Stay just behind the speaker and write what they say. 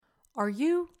Are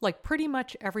you, like pretty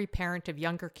much every parent of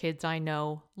younger kids I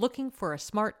know, looking for a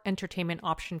smart entertainment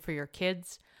option for your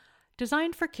kids?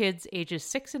 Designed for kids ages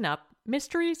 6 and up,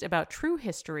 Mysteries About True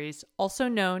Histories, also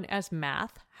known as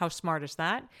Math, How Smart Is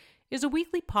That?, is a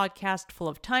weekly podcast full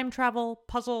of time travel,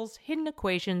 puzzles, hidden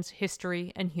equations,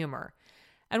 history, and humor.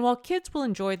 And while kids will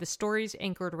enjoy the stories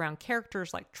anchored around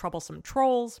characters like troublesome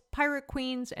trolls, pirate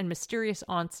queens, and mysterious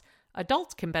aunts,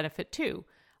 adults can benefit too.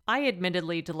 I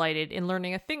admittedly delighted in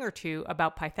learning a thing or two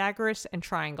about Pythagoras and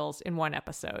triangles in one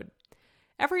episode.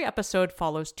 Every episode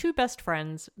follows two best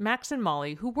friends, Max and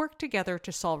Molly, who work together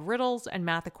to solve riddles and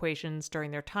math equations during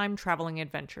their time-traveling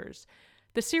adventures.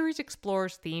 The series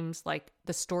explores themes like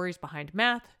the stories behind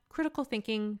math, critical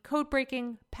thinking, code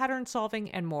breaking, pattern solving,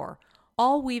 and more,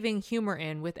 all weaving humor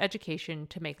in with education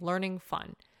to make learning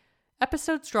fun.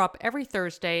 Episodes drop every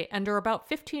Thursday and are about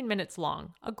 15 minutes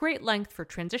long, a great length for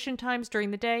transition times during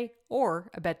the day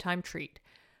or a bedtime treat.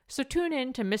 So tune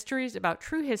in to Mysteries About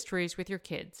True Histories with your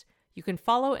kids. You can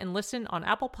follow and listen on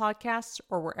Apple Podcasts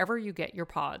or wherever you get your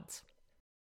pods.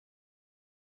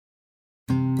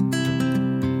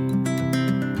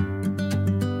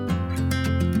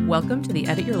 Welcome to the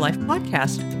Edit Your Life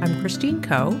podcast. I'm Christine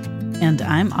Coe. And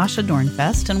I'm Asha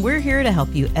Dornfest, and we're here to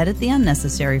help you edit the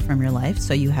unnecessary from your life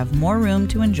so you have more room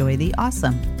to enjoy the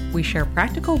awesome. We share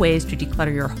practical ways to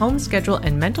declutter your home schedule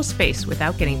and mental space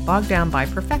without getting bogged down by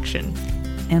perfection.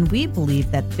 And we believe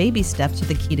that baby steps are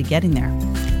the key to getting there.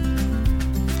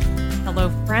 Hello,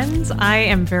 friends. I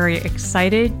am very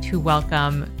excited to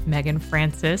welcome Meagan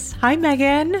Francis. Hi,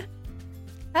 Meagan.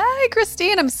 Hi,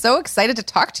 Christine. I'm so excited to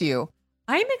talk to you.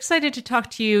 I'm excited to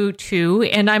talk to you too,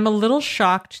 and I'm a little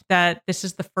shocked that this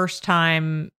is the first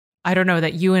time, I don't know,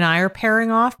 that you and I are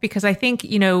pairing off, because I think,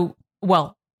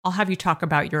 well, I'll have you talk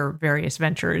about your various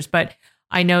ventures, but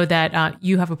I know that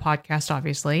you have a podcast,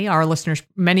 obviously.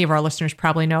 Many of our listeners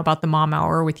probably know about the Mom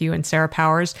Hour with you and Sarah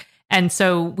Powers. And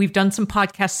so we've done some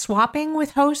podcast swapping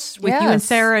with hosts with you and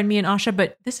Sarah and me and Asha,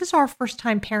 but this is our first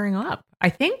time pairing up, I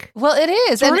think. Well, it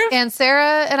is. And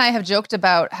Sarah and I have joked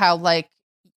about how,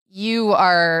 you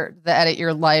are the Edit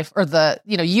Your Life, or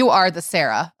you are the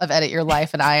Sarah of Edit Your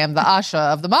Life, and I am the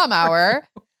Asha of the Mom Hour.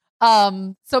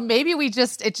 So maybe it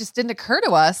just didn't occur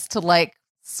to us to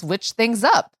switch things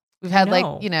up. We've had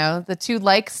the two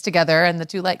likes together and the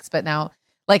two likes, but now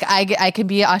I can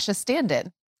be Asha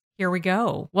stand-in. Here we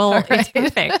go. Well, right. It's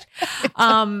perfect.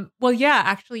 Well, yeah,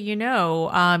 actually,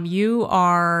 you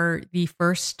are the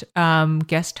first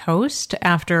guest host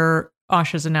after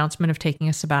Asha's announcement of taking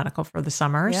a sabbatical for the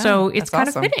summer. Yeah, so it's kind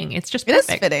of fitting. It's just perfect.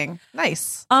 It is fitting.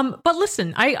 Nice. But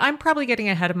listen, I'm probably getting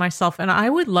ahead of myself, and I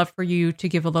would love for you to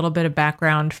give a little bit of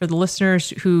background for the listeners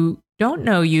who don't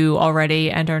know you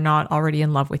already and are not already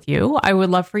in love with you. I would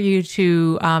love for you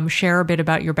to share a bit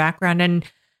about your background and,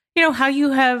 how you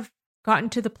have gotten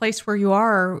to the place where you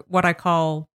are, what I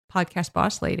call podcast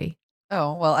boss lady.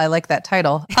 Oh, well, I like that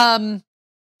title.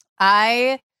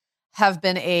 I have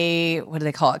been what do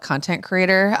they call it, content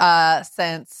creator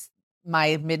since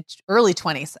my early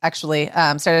 20s, actually.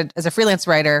 Started as a freelance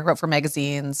writer, wrote for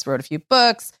magazines, wrote a few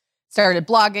books, started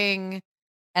blogging.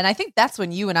 And I think that's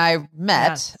when you and I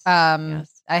met.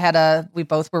 Yes. We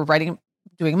both were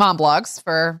doing mom blogs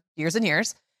for years and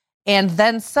years. And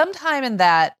then sometime in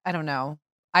that, I don't know,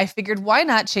 I figured why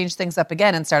not change things up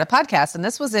again and start a podcast. And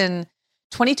this was in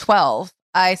 2012.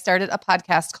 I started a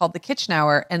podcast called The Kitchen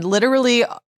Hour, and literally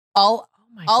all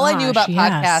I knew about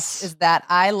podcasts is that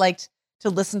I liked to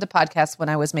listen to podcasts when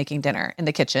I was making dinner in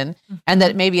the kitchen, and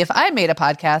that maybe if I made a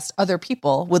podcast, other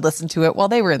people would listen to it while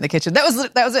they were in the kitchen. That was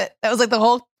it. That was the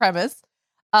whole premise.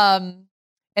 And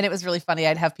it was really funny.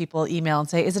 I'd have people email and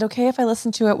say, "Is it okay if I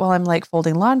listen to it while I'm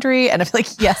folding laundry?" And I'm like,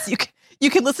 "Yes, you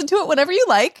can listen to it whenever you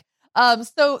like."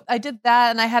 So I did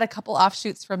that, and I had a couple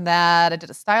offshoots from that. I did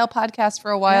a style podcast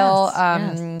for a while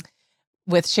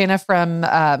with Shayna from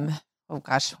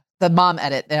the Mom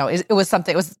Edit. It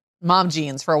was Mom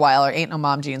Jeans for a while, or Ain't No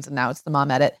Mom Jeans, and now it's the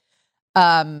Mom Edit.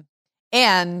 And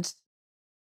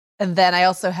then I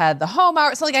also had the Home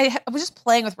Hour. So I was just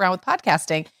playing around with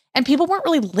podcasting, and people weren't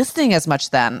really listening as much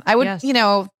then.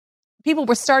 People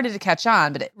were starting to catch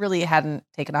on, but it really hadn't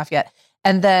taken off yet.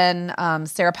 And then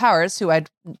Sarah Powers, who I'd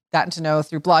gotten to know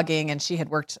through blogging, and she had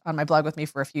worked on my blog with me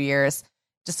for a few years,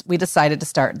 we decided to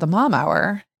start the Mom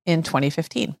Hour in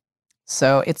 2015.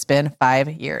 So it's been 5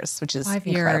 years, which is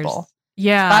incredible.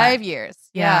 Yeah. 5 years.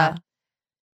 Yeah.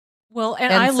 Well,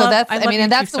 and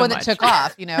that's the one that took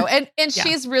off, and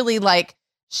she's really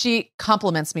she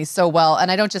compliments me so well. And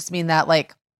I don't just mean that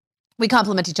we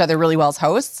complement each other really well as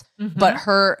hosts, but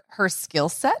her skill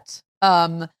set,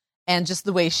 and just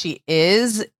the way she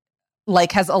is,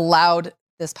 has allowed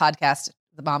this podcast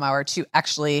the mom hour to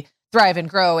actually thrive and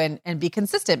grow and be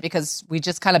consistent, because we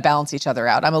just kind of balance each other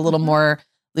out. I'm a little more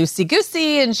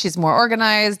loosey-goosey and she's more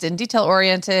organized and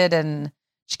detail-oriented, and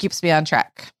she keeps me on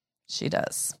track. She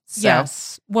does. So.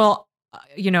 Yes. Well,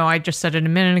 I just said it a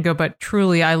minute ago, but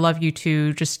truly, I love you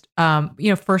two. Just,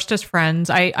 first as friends.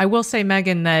 I will say,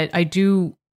 Meagan, that I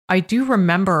do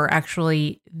remember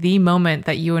actually the moment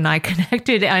that you and I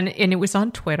connected, and it was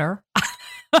on Twitter.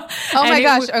 Oh my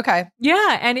gosh. Okay.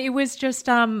 Yeah. And it was just,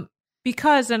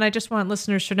 because, and I just want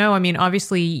listeners to know, I mean,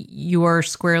 obviously you are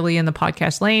squarely in the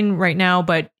podcast lane right now,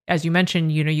 but as you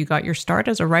mentioned, you got your start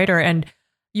as a writer, and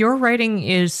your writing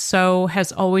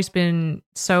has always been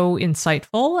so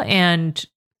insightful and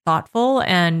thoughtful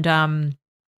and,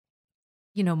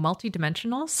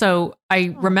 multidimensional. So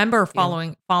I remember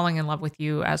falling in love with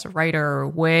you as a writer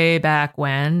way back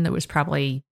when. It was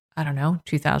probably,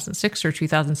 2006 or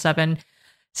 2007.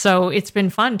 So it's been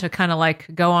fun to kind of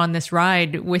like go on this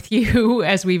ride with you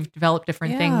as we've developed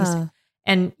different things.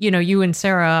 And, you and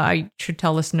Sarah, I should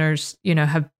tell listeners,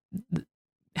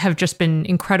 have just been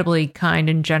incredibly kind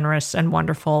and generous and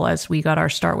wonderful as we got our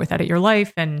start with Edit Your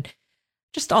Life, and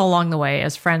just all along the way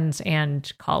as friends and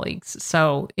colleagues.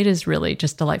 So it is really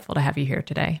just delightful to have you here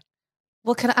today.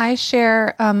 Well, can I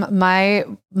share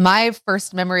my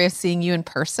first memory of seeing you in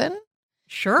person?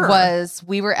 Sure. Was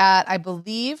we were at, I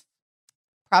believe,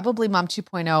 probably Mom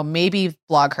 2.0, maybe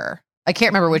Blog Her. I can't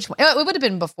remember which one. It would have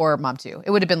been before Mom 2.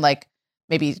 It would have been like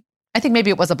maybe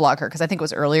it was a Blog Her, because I think it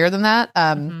was earlier than that.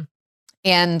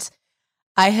 And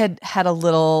I had a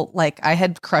little, I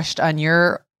had crushed on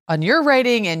your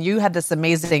writing, and you had this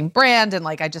amazing brand. And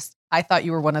I thought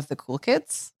you were one of the cool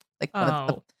kids, one of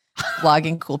the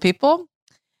blogging cool people.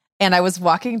 And I was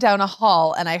walking down a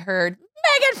hall and I heard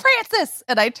Meagan Francis,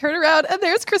 and I turned around and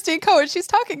there's Christine Coe, and she's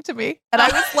talking to me. And I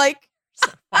was like,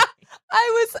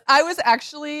 I was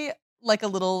actually like a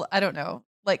little, I don't know,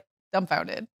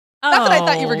 dumbfounded. Not that I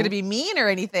thought you were going to be mean or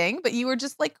anything, but you were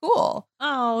just Oh,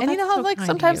 and you know how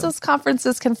sometimes those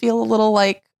conferences can feel a little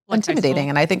intimidating,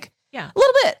 and I think a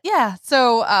little bit, yeah.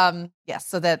 So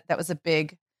so that was a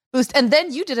big boost. And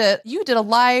then you had a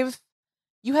live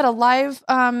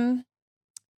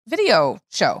video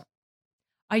show.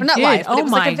 I not did. live, but it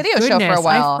was my a video goodness. show for a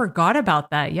while. I forgot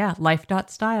about that. Yeah,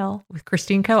 Life.Style with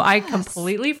Christine Coe. I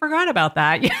completely forgot about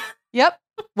that. Yep.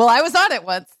 Well, I was on it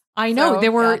once. I know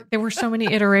there were so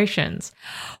many iterations.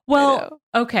 Well,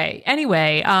 okay.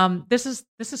 Anyway, this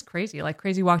is crazy,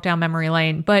 crazy walk down memory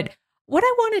lane. But what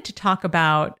I wanted to talk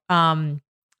about, and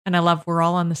I love we're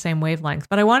all on the same wavelength,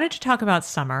 but I wanted to talk about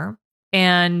summer.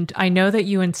 And I know that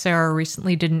you and Sarah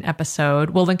recently did an episode.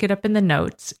 We'll link it up in the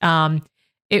notes.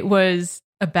 It was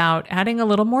about adding a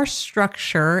little more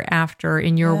structure after,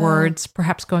 in your words,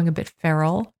 perhaps going a bit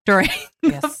feral during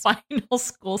the final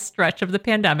school stretch of the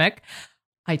pandemic.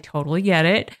 I totally get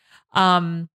it.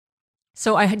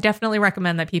 So I definitely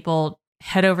recommend that people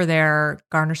head over there,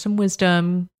 garner some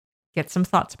wisdom, get some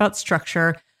thoughts about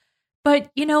structure.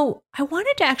 But, I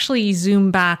wanted to actually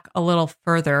zoom back a little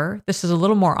further. This is a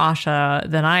little more Asha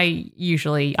than I'm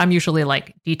usually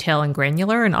detail and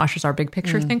granular, and Asha's our big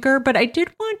picture thinker. But I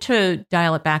did want to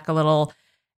dial it back a little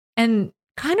and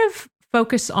kind of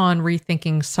focus on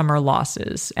rethinking summer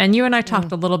losses. And you and I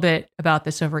talked a little bit about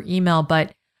this over email,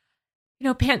 but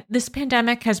this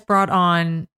pandemic has brought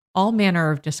on all manner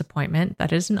of disappointment.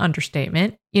 That is an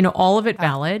understatement. All of it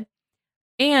valid.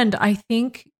 And I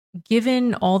think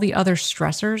given all the other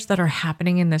stressors that are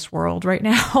happening in this world right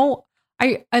now,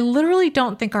 I literally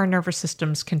don't think our nervous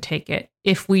systems can take it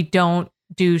if we don't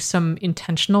do some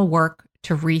intentional work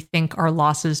to rethink our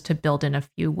losses to build in a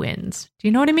few wins. Do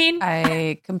you know what I mean?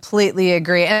 I completely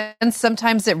agree. And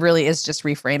sometimes it really is just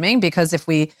reframing, because if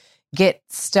we get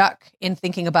stuck in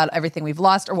thinking about everything we've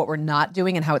lost or what we're not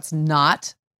doing and how it's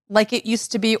not like it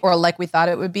used to be or like we thought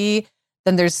it would be,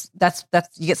 then that's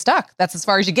you get stuck. That's as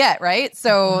far as you get, right?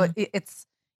 So it's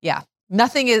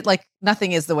nothing is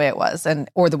the way it was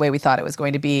or the way we thought it was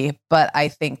going to be. But I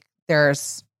think there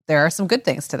are some good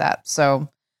things to that. So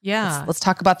let's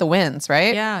talk about the wins,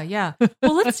 right? Yeah.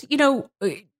 Well, let's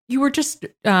you were just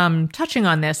touching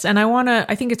on this, and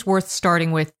I think it's worth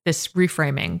starting with this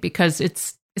reframing, because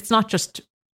it's not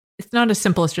as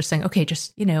simple as just saying, okay,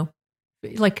 just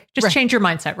change your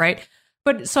mindset, right?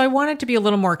 But so I wanted to be a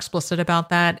little more explicit about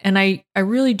that. And I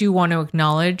really do want to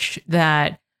acknowledge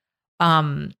that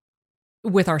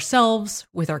with ourselves,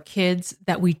 with our kids,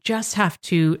 that we just have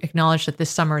to acknowledge that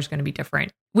this summer is going to be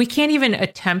different. We can't even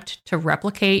attempt to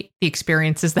replicate the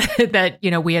experiences that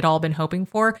we had all been hoping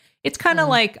for. It's kind of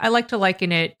like, I like to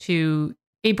liken it to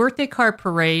A birthday card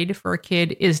parade for a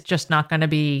kid is just not going to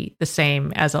be the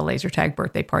same as a laser tag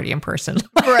birthday party in person.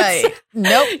 Right.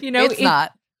 Nope. It's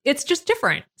not. It's just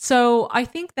different. So I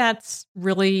think that's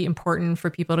really important for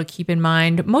people to keep in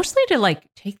mind, mostly to like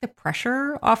take the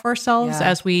pressure off ourselves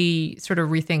as we sort of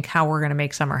rethink how we're going to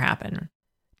make summer happen.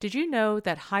 Did you know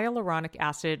that hyaluronic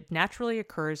acid naturally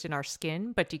occurs in our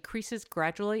skin but decreases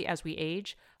gradually as we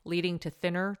age, leading to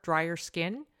thinner, drier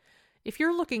skin? If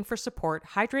you're looking for support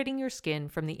hydrating your skin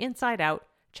from the inside out,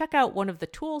 check out one of the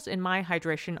tools in my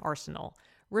hydration arsenal,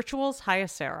 Ritual's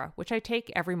Hyacera, which I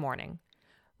take every morning.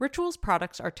 Ritual's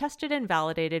products are tested and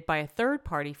validated by a third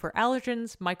party for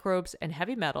allergens, microbes, and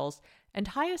heavy metals, and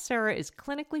Hyacera is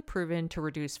clinically proven to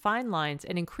reduce fine lines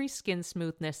and increase skin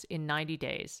smoothness in 90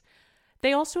 days.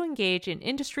 They also engage in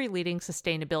industry-leading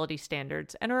sustainability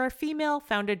standards and are a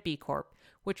female-founded B Corp,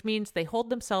 which means they hold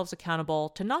themselves accountable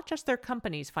to not just their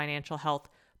company's financial health,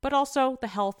 but also the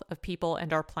health of people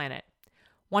and our planet.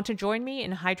 Want to join me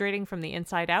in hydrating from the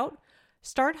inside out?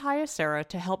 Start Hyacera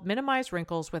to help minimize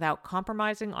wrinkles without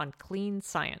compromising on clean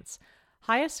science.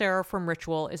 Hyacera from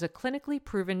Ritual is a clinically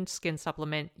proven skin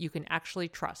supplement you can actually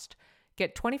trust.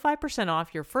 Get 25%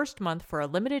 off your first month for a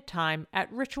limited time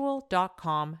at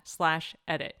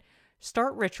ritual.com/edit.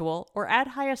 Start Ritual or add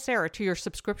Hyacera to your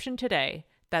subscription today.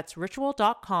 That's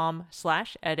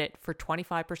ritual.com/edit for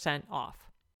 25% off.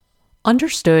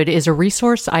 Understood is a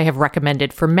resource I have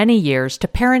recommended for many years to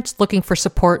parents looking for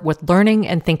support with learning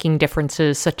and thinking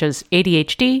differences such as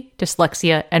ADHD,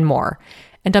 dyslexia, and more.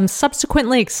 And I'm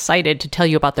subsequently excited to tell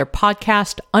you about their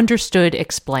podcast, Understood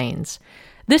Explains.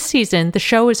 This season, the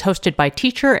show is hosted by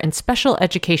teacher and special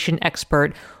education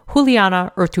expert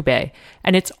Juliana Urtubey,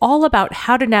 and it's all about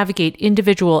how to navigate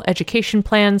individual education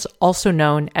plans, also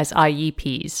known as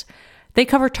IEPs. They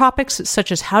cover topics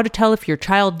such as how to tell if your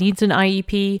child needs an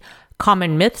IEP,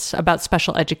 common myths about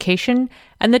special education,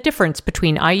 and the difference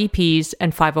between IEPs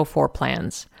and 504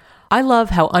 plans. I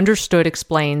love how Understood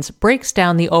Explains breaks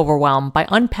down the overwhelm by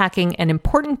unpacking an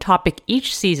important topic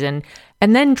each season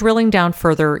and then drilling down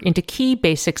further into key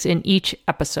basics in each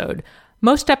episode.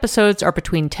 Most episodes are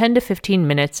between 10 to 15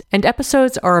 minutes, and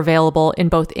episodes are available in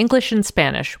both English and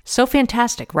Spanish. So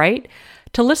fantastic, right?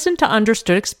 To listen to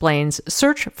Understood Explains,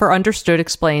 search for Understood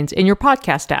Explains in your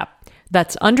podcast app.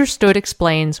 That's Understood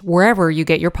Explains wherever you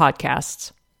get your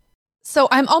podcasts. So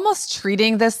I'm almost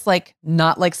treating this like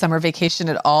not like summer vacation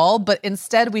at all, but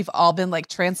instead we've all been like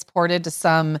transported to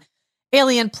some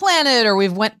alien planet, or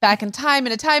we've went back in time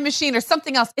in a time machine or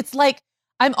something else. It's like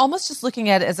I'm almost just looking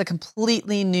at it as a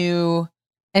completely new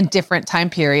and different time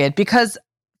period, because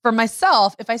for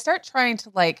myself, if I start trying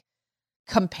to like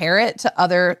compare it to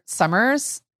other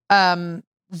summers,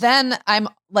 then I'm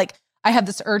like, I have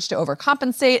this urge to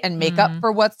overcompensate and make up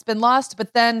for what's been lost,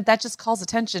 but then that just calls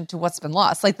attention to what's been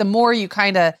lost. Like the more you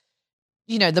kind of,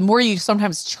 the more you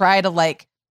sometimes try to like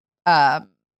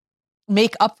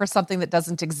make up for something that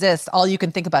doesn't exist, all you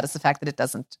can think about is the fact that it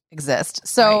doesn't exist.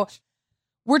 So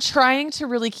we're trying to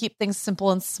really keep things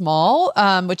simple and small,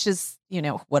 which is,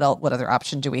 what other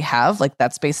option do we have? Like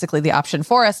that's basically the option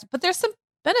for us, but there's some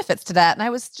benefits to that. And I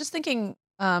was just thinking,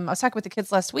 I was talking with the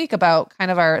kids last week about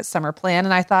kind of our summer plan.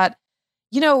 And I thought,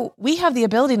 we have the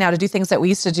ability now to do things that we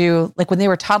used to do like when they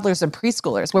were toddlers and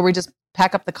preschoolers, where we just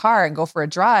pack up the car and go for a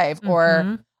drive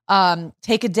or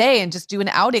take a day and just do an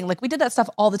outing. Like we did that stuff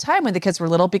all the time when the kids were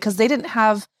little, because they didn't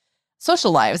have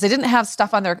social lives. They didn't have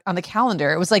stuff on the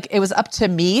calendar. It was like, it was up to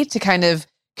me to kind of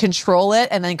control it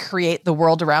and then create the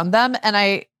world around them. And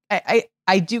I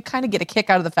do kind of get a kick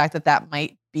out of the fact that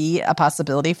might be a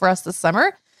possibility for us this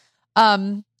summer.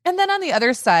 And then on the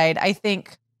other side, I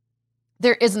think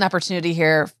there is an opportunity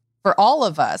here for all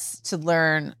of us to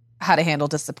learn how to handle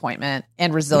disappointment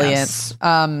and resilience.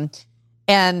 Yes.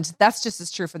 And that's just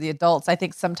as true for the adults. I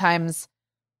think sometimes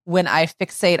when I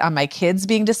fixate on my kids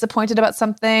being disappointed about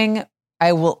something,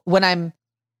 when I'm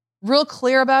real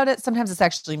clear about it, sometimes it's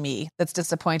actually me that's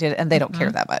disappointed and they don't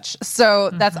care that much. So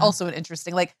that's also an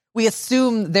interesting, like we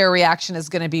assume their reaction is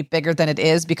going to be bigger than it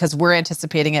is because we're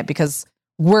anticipating it because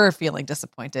we're feeling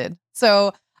disappointed.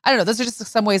 So I don't know. Those are just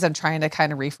some ways I'm trying to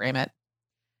kind of reframe it.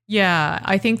 Yeah,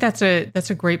 I think that's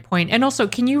a great point. And also,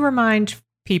 can you remind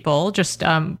people, just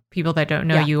people that don't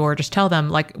know you, or just tell them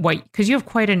like what, because you have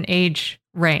quite an age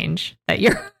range that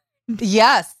you're.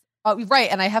 Yes.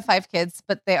 Right. And I have 5 kids,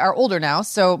 but they are older now.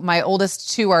 So my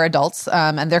oldest 2 are adults,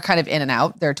 and they're kind of in and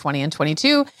out. They're 20 and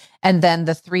 22. And then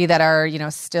the 3 that are,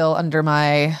 still under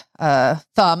my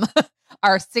thumb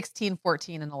are 16,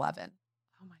 14, and 11.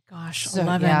 Gosh, so,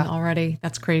 11 already.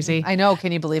 That's crazy. I know.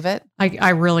 Can you believe it? I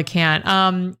really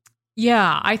can't.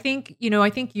 Yeah, I think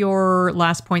your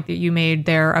last point that you made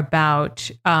there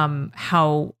about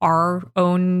how our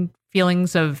own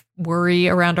feelings of worry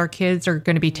around our kids are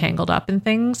going to be tangled up in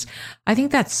things. I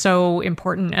think that's so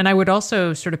important. And I would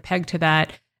also sort of peg to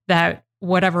that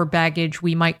whatever baggage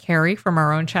we might carry from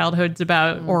our own childhoods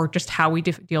about, or just how we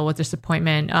deal with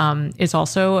disappointment is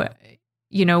also,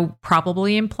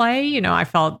 probably in play.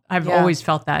 I've always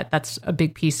felt that that's a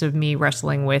big piece of me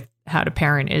wrestling with how to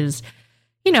parent is,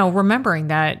 remembering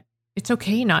that it's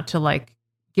okay not to like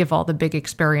give all the big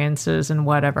experiences and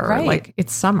whatever. Right. Like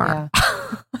it's summer.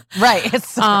 Yeah. Right. It's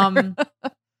summer.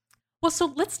 Well,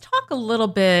 so let's talk a little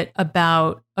bit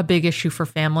about a big issue for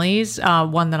families,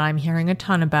 one that I'm hearing a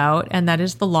ton about, and that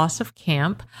is the loss of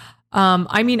camp.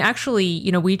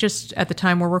 Actually, we just, at the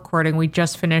time we're recording, we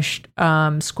just finished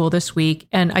school this week.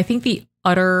 And I think the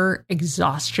utter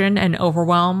exhaustion and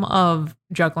overwhelm of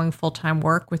juggling full-time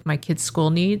work with my kids' school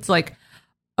needs, like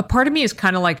a part of me is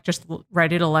kind of like just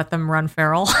ready to let them run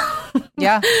feral.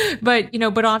 Yeah.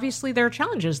 But obviously there are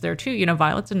challenges there too.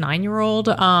 Violet's a 9-year-old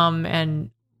and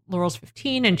Laurel's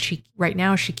 15, and right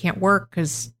now she can't work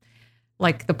because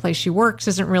like the place she works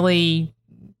isn't really,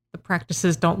 the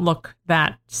practices don't look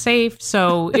that safe.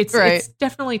 So it's Right. It's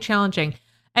definitely challenging.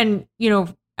 And,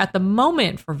 at the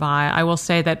moment for Vi, I will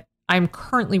say that I'm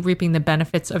currently reaping the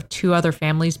benefits of 2 other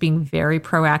families being very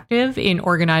proactive in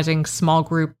organizing small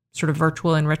group sort of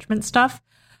virtual enrichment stuff.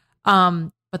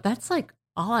 But that's like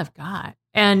all I've got.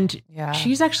 And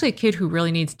she's actually a kid who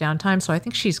really needs downtime. So I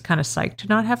think she's kind of psyched to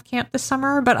not have camp this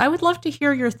summer. But I would love to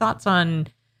hear your thoughts on,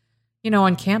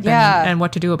 on camp and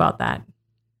what to do about that.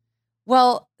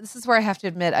 Well, this is where I have to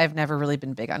admit I've never really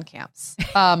been big on camps.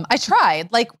 I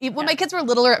tried. Like when my kids were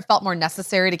littler, it felt more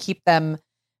necessary to keep them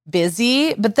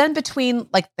busy. But then between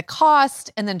like the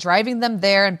cost and then driving them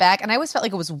there and back, and I always felt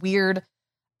like it was weird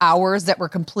hours that were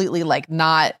completely like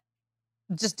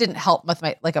just didn't help with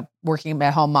my like a working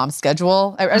at home mom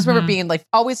schedule. I just remember being like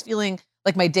always feeling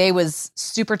like my day was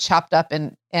super chopped up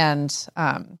and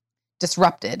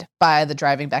disrupted by the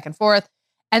driving back and forth.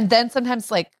 And then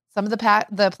sometimes like some of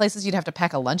the places you'd have to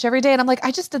pack a lunch every day. And I'm like,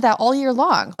 I just did that all year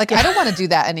long. Like, I don't want to do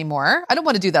that anymore. I don't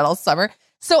want to do that all summer.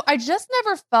 So I just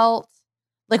never felt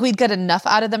like we'd get enough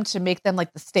out of them to make them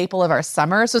like the staple of our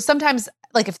summer. So sometimes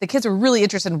like if the kids were really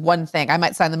interested in one thing, I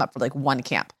might sign them up for like one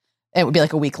camp. It would be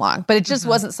like a week long, but it just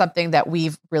wasn't something that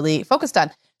we've really focused on.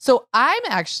 So I'm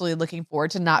actually looking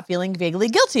forward to not feeling vaguely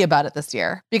guilty about it this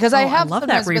year because I love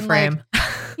that reframe.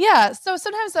 Yeah. So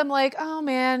sometimes I'm like, oh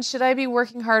man, should I be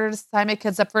working harder to sign my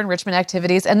kids up for enrichment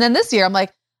activities? And then this year I'm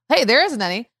like, hey, there isn't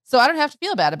any. So I don't have to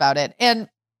feel bad about it. And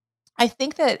I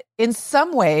think that in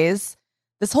some ways,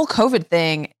 this whole COVID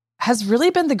thing has really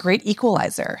been the great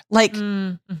equalizer. Like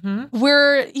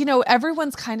we're,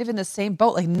 everyone's kind of in the same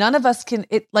boat. Like none of us can,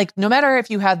 no matter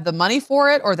if you have the money for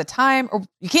it or the time, or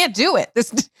you can't do it.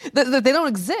 They don't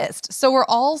exist. So we're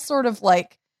all sort of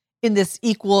like in this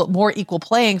more equal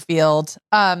playing field.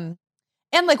 And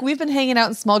like we've been hanging out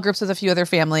in small groups with a few other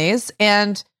families,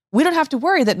 and we don't have to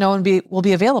worry that no one will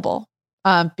be available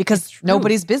because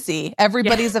nobody's busy.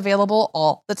 Everybody's available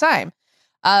all the time.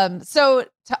 So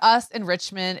to us,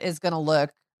 enrichment is going to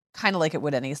look kind of like it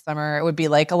would any summer. It would be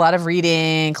like a lot of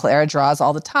reading. Clara draws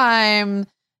all the time,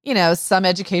 some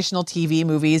educational TV,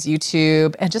 movies,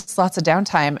 YouTube, and just lots of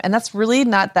downtime. And that's really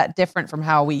not that different from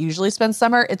how we usually spend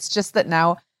summer. It's just that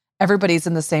now everybody's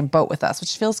in the same boat with us,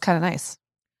 which feels kind of nice.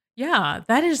 Yeah,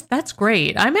 that's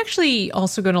great. I'm actually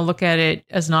also going to look at it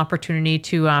as an opportunity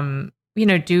to,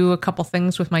 do a couple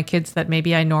things with my kids that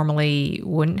maybe I normally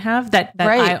wouldn't have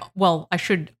I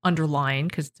should underline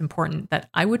because it's important that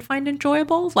I would find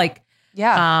enjoyable. Like,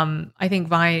 I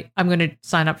think I'm going to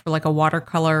sign up for like a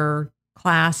watercolor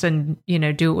class and,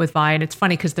 do it with Vi. And it's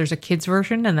funny because there's a kid's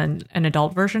version and then an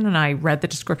adult version. And I read the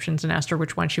descriptions and asked her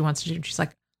which one she wants to do. And she's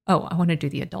like, oh, I want to do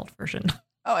the adult version.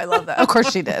 Oh, I love that. Of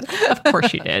course she did. Of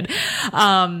course she did.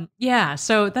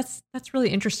 So that's really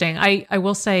interesting. I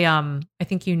will say, I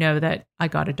think that I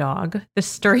got a dog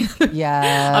during a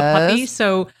puppy.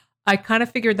 So I kind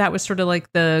of figured that was sort of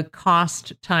like the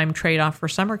cost time trade-off for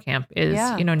summer camp is,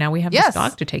 now we have this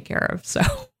dog to take care of. So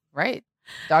right.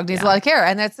 Dog needs a lot of care.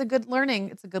 And that's a good learning.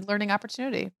 It's a good learning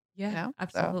opportunity. Yeah,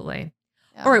 absolutely. So,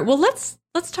 yeah. All right. Well, let's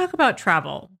talk about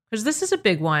travel because this is a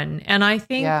big one. And I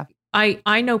think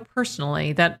I know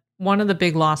personally that one of the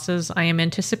big losses I am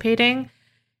anticipating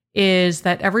is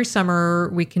that every summer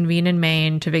we convene in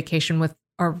Maine to vacation with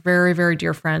our very, very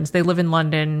dear friends. They live in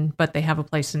London, but they have a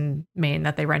place in Maine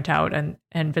that they rent out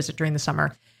and visit during the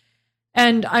summer.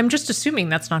 And I'm just assuming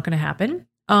that's not going to happen.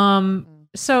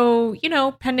 So,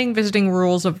 pending visiting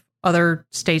rules of other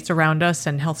states around us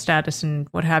and health status and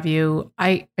what have you,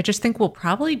 I just think we'll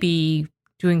probably be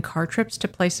doing car trips to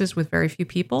places with very few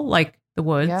people, like the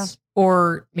woods,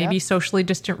 or maybe socially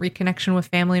distant reconnection with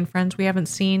family and friends we haven't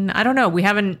seen. I don't know. We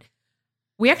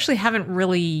actually haven't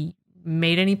really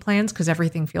made any plans because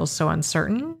everything feels so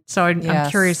uncertain. So I'm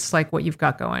curious, like, what you've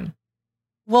got going.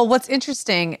 Well, what's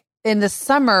interesting, in the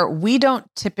summer, we don't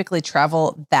typically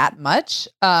travel that much,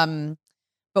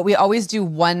 but we always do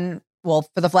one. Well,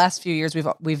 for the last few years,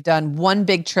 we've done one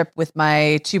big trip with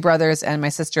my two brothers and my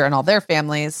sister and all their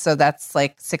families. So that's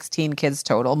like 16 kids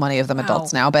total, many of them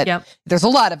adults now, but there's a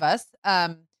lot of us.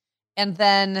 And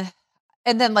then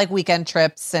like weekend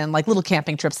trips and like little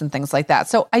camping trips and things like that.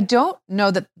 So I don't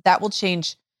know that will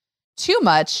change too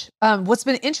much. What's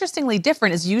been interestingly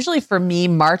different is usually for me,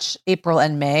 March, April,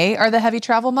 and May are the heavy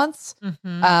travel months.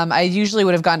 Mm-hmm. I usually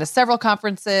would have gone to several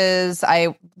conferences.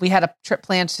 We had a trip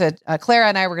planned to Clara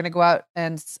and I were going to go out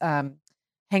and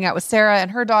hang out with Sarah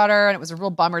and her daughter, and it was a real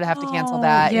bummer to have to cancel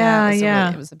that.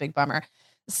 It was a big bummer.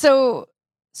 So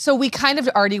we kind of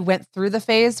already went through the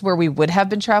phase where we would have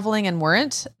been traveling and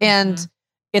weren't. And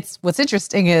what's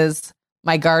interesting is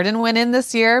my garden went in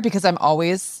this year because I'm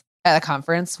always at a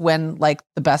conference when like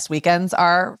the best weekends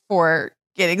are for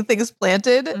getting things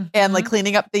planted and like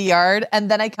cleaning up the yard. And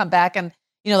then I come back and,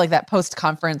 like that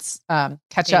post-conference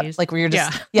catch up, like where you're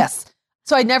just, yes.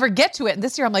 So I never get to it. And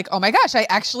this year I'm like, oh my gosh, I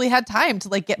actually had time to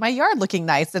like get my yard looking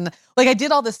nice. And like, I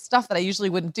did all this stuff that I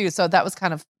usually wouldn't do. So that was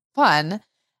kind of fun.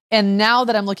 And now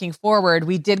that I'm looking forward,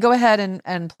 we did go ahead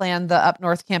and plan the up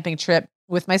north camping trip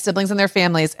with my siblings and their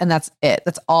families. And that's it.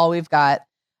 That's all we've got.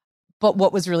 But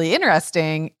what was really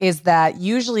interesting is that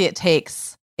usually it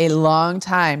takes a long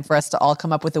time for us to all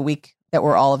come up with a week that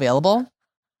we're all available.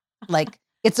 Like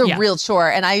it's a real chore.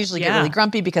 And I usually get really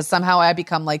grumpy because somehow I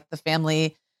become like the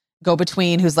family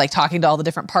go-between who's like talking to all the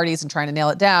different parties and trying to nail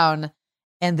it down.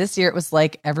 And this year it was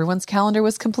like everyone's calendar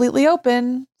was completely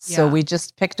open. So we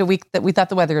just picked a week that we thought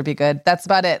the weather would be good. That's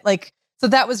about it. Like, so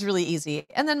that was really easy.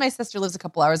 And then my sister lives a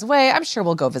couple hours away. I'm sure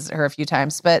we'll go visit her a few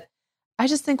times, but I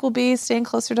just think we'll be staying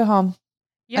closer to home.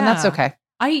 Yeah. And that's okay.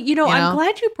 I'm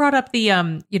glad you brought up the,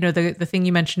 the thing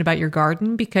you mentioned about your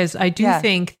garden, because I do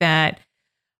think that,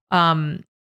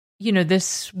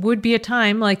 this would be a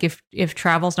time, like if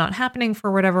travel's not happening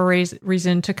for whatever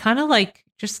reason, to kind of like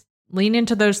just lean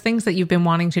into those things that you've been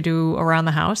wanting to do around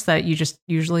the house that you just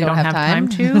usually don't have time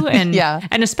to. And,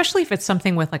 and especially if it's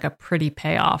something with like a pretty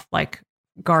payoff, like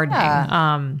gardening.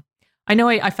 Yeah. I know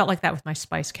I felt like that with my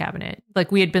spice cabinet.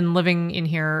 Like we had been living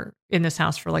in this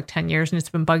house for like 10 years and it's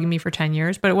been bugging me for 10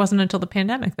 years, but it wasn't until the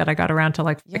pandemic that I got around to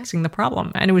like fixing the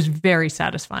problem. And it was very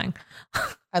satisfying.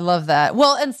 I love that.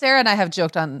 Well, and Sarah and I have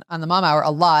joked on the Mom Hour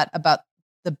a lot about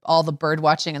all the bird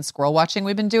watching and squirrel watching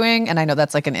we've been doing. And I know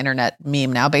that's like an internet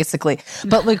meme now, basically,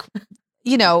 but like,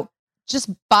 just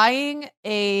buying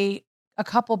a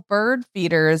couple bird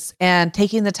feeders and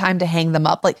taking the time to hang them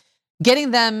up, like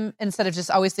getting them, instead of just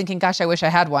always thinking, gosh, I wish I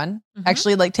had one,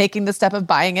 actually like taking the step of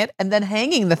buying it and then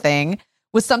hanging the thing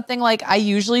was something like I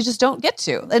usually just don't get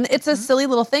to. And it's a silly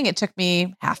little thing. It took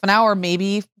me half an hour,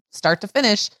 maybe start to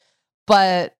finish,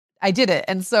 but I did it.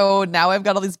 And so now I've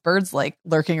got all these birds like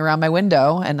lurking around my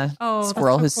window and a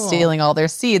squirrel who's stealing all their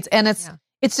seeds. And it's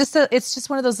just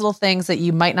one of those little things that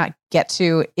you might not get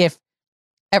to if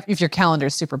your calendar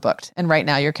is super booked. And right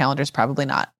now your calendar is probably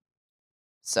not.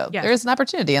 So there is an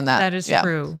opportunity in that. That is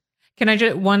true. Can I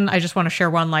just want to share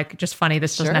one, like just funny,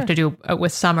 this doesn't have to do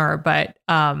with summer, but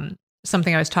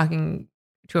something I was talking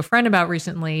to a friend about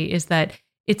recently is that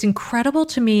it's incredible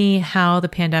to me how the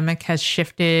pandemic has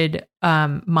shifted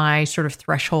my sort of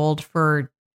threshold for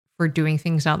doing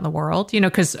things out in the world,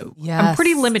 because I'm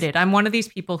pretty limited. I'm one of these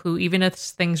people who, even if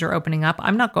things are opening up,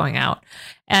 I'm not going out.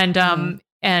 And,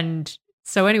 and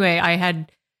so anyway,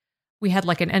 we had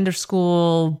like an end of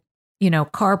school,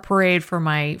 car parade for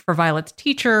Violet's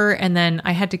teacher. And then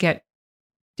I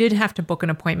did have to book an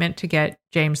appointment to get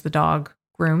James the dog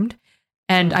groomed.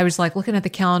 And I was like looking at the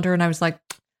calendar and I was like,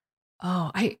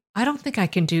 oh, I don't think I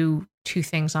can do two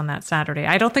things on that Saturday.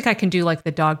 I don't think I can do like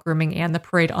the dog grooming and the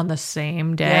parade on the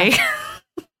same day.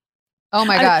 Yeah. Oh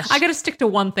my gosh. I got to stick to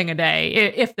one thing a day,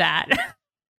 if that.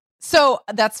 So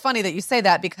that's funny that you say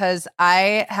that, because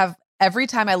every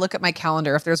time I look at my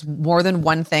calendar, if there's more than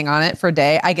one thing on it for a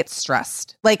day, I get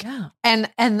stressed. Like, and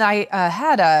I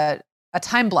had a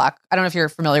time block. I don't know if you're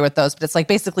familiar with those, but it's like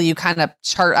basically you kind of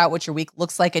chart out what your week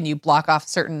looks like and you block off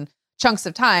certain chunks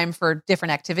of time for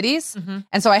different activities.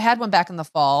 And so I had one back in the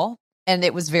fall and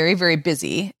it was very, very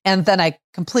busy. And then I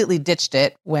completely ditched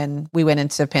it when we went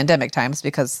into pandemic times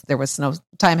because there was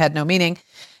time had no meaning.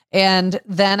 And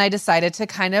then I decided to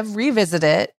kind of revisit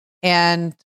it.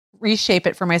 And reshape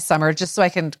it for my summer just so I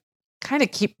can kind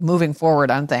of keep moving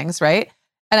forward on things, right?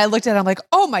 And I looked at it, I'm like,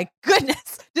 oh my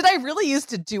goodness, did I really used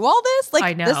to do all this?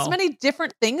 Like this many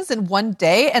different things in one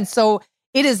day. And so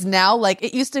it is now like,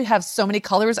 it used to have so many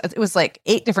colors. It was like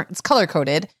 8 different, it's color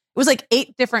coded. It was like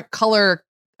 8 different colors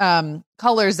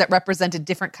that represented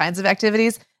different kinds of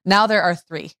activities. Now there are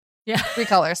 3. Yeah. 3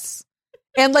 colors.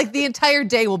 And like the entire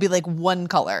day will be like 1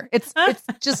 color. It's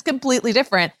just completely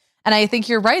different. And I think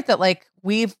you're right that like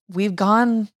we've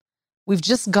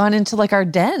just gone into like our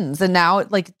dens, and now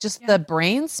like just the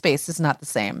brain space is not the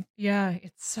same. Yeah,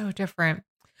 it's so different.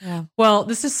 Yeah. Well,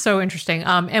 this is so interesting.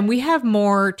 And we have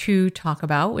more to talk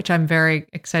about, which I'm very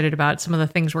excited about, some of the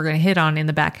things we're going to hit on in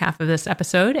the back half of this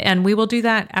episode. And we will do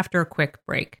that after a quick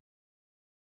break.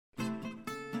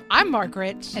 I'm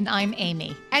Margaret. And I'm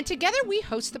Amy. And together we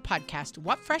host the podcast,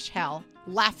 What Fresh Hell?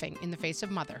 Laughing in the Face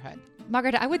of Motherhood.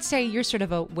 Margaret, I would say you're sort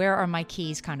of a where are my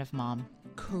keys kind of mom.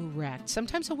 Correct.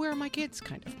 Sometimes a where are my kids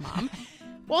kind of mom.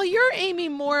 Well, you're, Amy,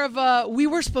 more of a we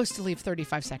were supposed to leave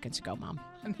 35 seconds ago, mom.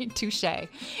 I mean, touche.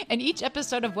 In each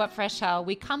episode of What Fresh Hell,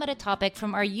 we come at a topic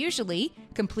from our usually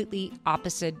completely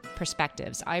opposite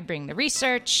perspectives. I bring the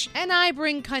research. And I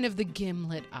bring kind of the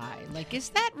gimlet eye. Like, is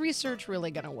that research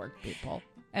really going to work, people?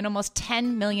 And almost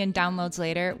 10 million downloads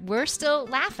later, we're still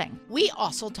laughing. We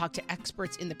also talk to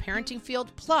experts in the parenting field,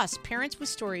 plus parents with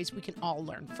stories we can all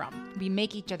learn from. We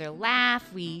make each other laugh,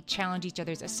 we challenge each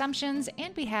other's assumptions,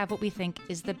 and we have what we think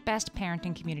is the best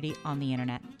parenting community on the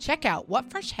internet. Check out What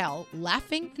Fresh Hell?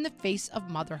 Laughing in the Face of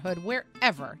Motherhood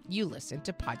wherever you listen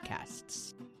to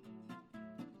podcasts.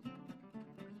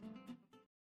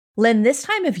 Lynn, this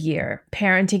time of year,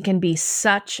 parenting can be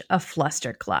such a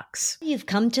flusterclux. You've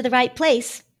come to the right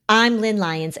place. I'm Lynn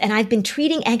Lyons, and I've been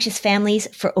treating anxious families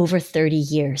for over 30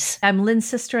 years. I'm Lynn's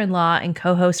sister-in-law and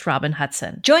co-host Robin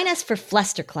Hudson. Join us for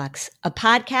Flusterclux, a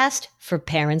podcast for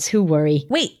parents who worry.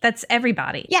 Wait, that's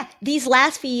everybody. Yeah, these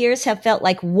last few years have felt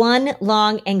like one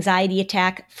long anxiety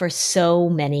attack for so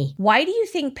many. Why do you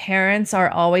think parents are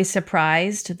always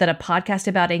surprised that a podcast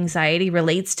about anxiety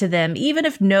relates to them, even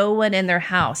if no one in their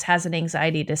house has an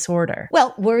anxiety disorder?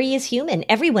 Well, worry is human.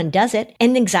 Everyone does it,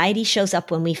 and anxiety shows up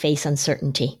when we face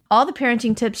uncertainty. All the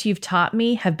parenting tips you've taught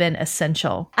me have been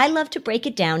essential. I love to break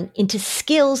it down into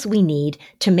skills we need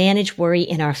to manage worry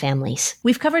in our families.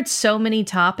 We've covered so many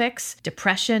topics: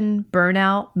 depression,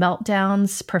 burnout,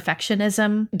 meltdowns,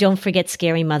 perfectionism. Don't forget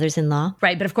scary mothers-in-law.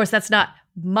 Right, but of course that's not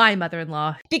my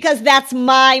mother-in-law. Because that's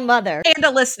my mother. And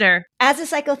a listener. As a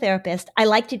psychotherapist, I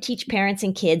like to teach parents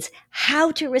and kids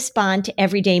how to respond to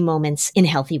everyday moments in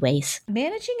healthy ways.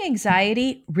 Managing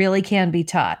anxiety really can be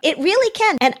taught. It really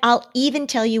can. And I'll even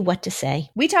tell you what to say.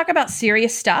 We talk about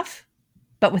serious stuff,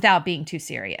 but without being too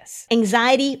serious.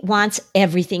 Anxiety wants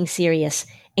everything serious.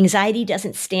 Anxiety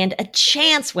doesn't stand a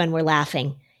chance when we're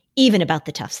laughing, even about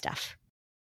the tough stuff.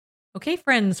 Okay,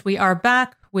 friends, we are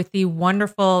back with the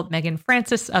wonderful Meagan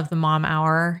Francis of the Mom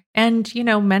Hour and,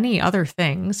 many other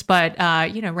things. But,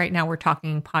 right now we're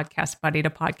talking podcast buddy to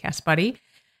podcast buddy.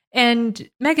 And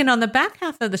Meagan, on the back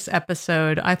half of this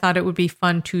episode, I thought it would be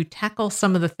fun to tackle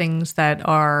some of the things that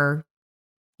are,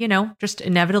 just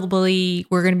inevitably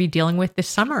we're going to be dealing with this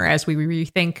summer as we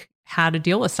rethink how to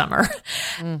deal with summer.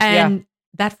 And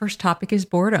that first topic is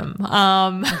boredom.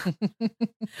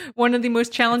 One of the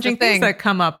most challenging things that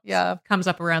comes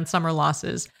up around summer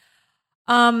losses.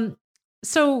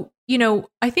 So,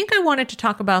 I think I wanted to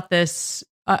talk about this,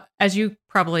 as you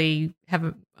probably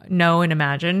know and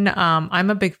imagine. I'm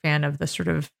a big fan of the sort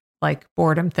of like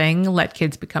boredom thing, let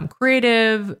kids become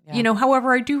creative.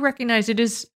 However, I do recognize it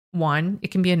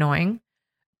can be annoying.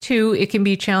 2, it can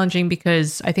be challenging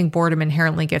because I think boredom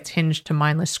inherently gets hinged to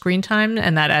mindless screen time,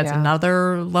 and that adds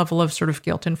another level of sort of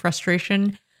guilt and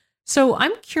frustration. So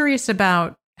I'm curious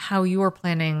about how you are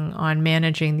planning on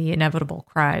managing the inevitable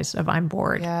cries of I'm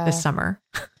bored this summer.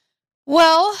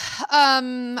 Well,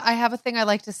 I have a thing I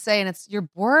like to say, and it's, you're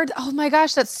bored? Oh my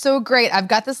gosh, that's so great. I've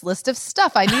got this list of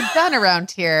stuff I need done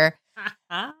around here.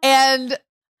 And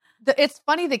it's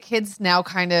funny, the kids now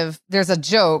there's a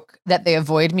joke that they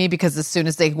avoid me because as soon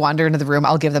as they wander into the room,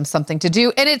 I'll give them something to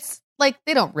do. And it's like,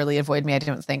 they don't really avoid me. I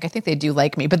think they do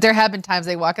like me, but there have been times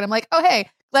they walk in, I'm like, oh, hey,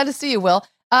 glad to see you, Will.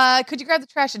 Could you grab the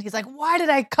trash? And he's like, why did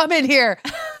I come in here?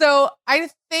 So I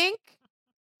think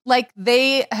like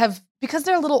they have, because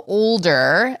they're a little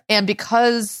older and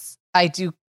because I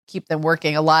do keep them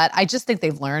working a lot, I just think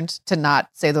they've learned to not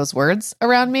say those words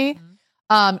around me.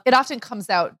 Mm-hmm. It often comes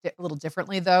out a little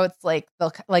differently, though. It's like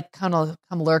they'll like kind of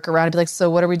come lurk around and be like, so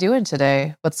what are we doing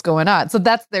today? What's going on? So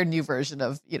that's their new version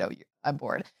of, I'm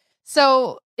bored.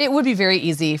 So it would be very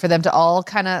easy for them to all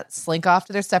kind of slink off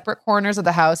to their separate corners of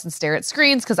the house and stare at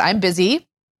screens because I'm busy.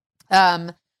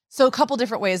 So a couple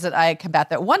different ways that I combat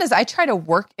that. One is I try to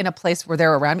work in a place where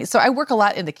they're around me. So I work a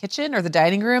lot in the kitchen or the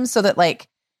dining room so that like,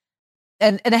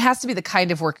 and it has to be the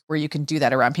kind of work where you can do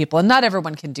that around people. And not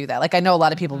everyone can do that. Like I know a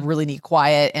lot of people really need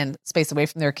quiet and space away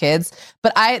from their kids,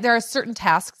 but there are certain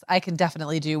tasks I can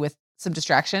definitely do with some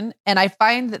distraction. And I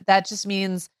find that just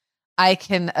means I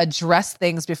can address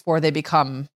things before they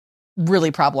become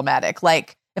really problematic.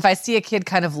 Like if I see a kid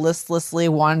kind of listlessly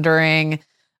wandering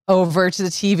over to the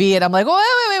TV and I'm like,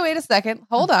 oh, wait a second,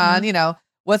 hold on,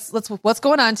 what's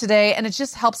going on today? And it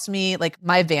just helps me, like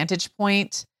my vantage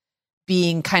point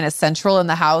being kind of central in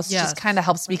the house just kind of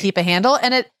helps me keep a handle.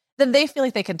 And then they feel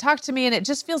like they can talk to me and it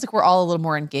just feels like we're all a little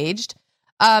more engaged.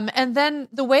 And then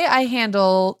the way I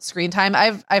handle screen time,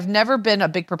 I've never been a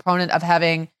big proponent of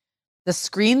having the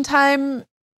screen time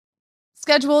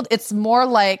scheduled. It's more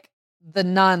like the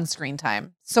non-screen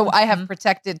time. So I have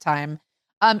protected time.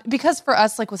 Because for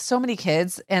us, like with so many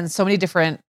kids and so many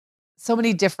different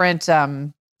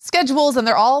schedules, and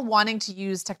they're all wanting to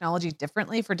use technology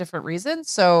differently for different reasons.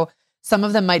 So some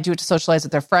of them might do it to socialize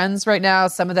with their friends right now.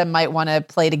 Some of them might want to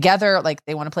play together. Like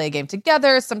they want to play a game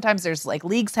together. Sometimes there's like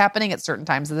leagues happening at certain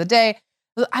times of the day.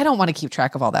 I don't want to keep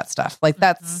track of all that stuff. Like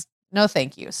that's no,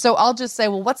 thank you. So I'll just say,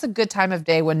 well, what's a good time of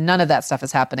day when none of that stuff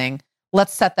is happening?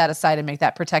 Let's set that aside and make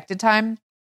that protected time.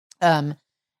 And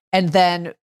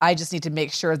then I just need to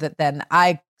make sure that then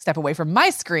I step away from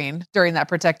my screen during that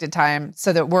protected time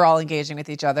so that we're all engaging with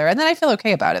each other. And then I feel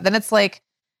okay about it. Then it's like,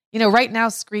 right now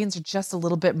screens are just a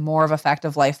little bit more of a fact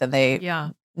of life than they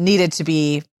needed to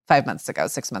be 5 months ago,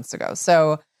 6 months ago.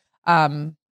 So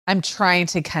I'm trying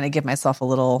to kind of give myself a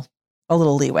little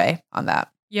leeway on that.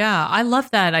 Yeah, I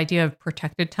love that idea of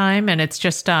protected time. And it's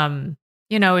just,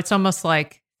 it's almost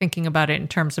like thinking about it in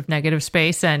terms of negative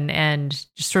space and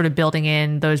just sort of building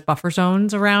in those buffer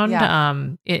zones around.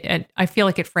 Yeah. I feel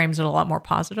like it frames it a lot more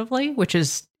positively, which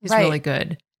is really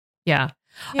good. Yeah.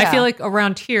 I feel like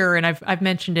around here, and I've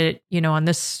mentioned it, on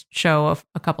this show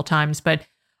a couple times, but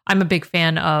I'm a big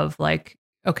fan of like,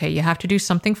 okay, you have to do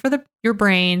something for your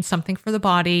brain, something for the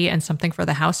body, and something for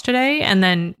the house today. And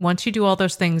then once you do all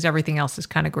those things, everything else is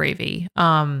kind of gravy.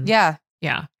 Yeah.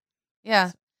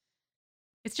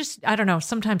 It's just, I don't know,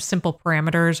 sometimes simple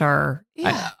parameters are,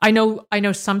 I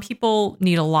know some people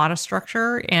need a lot of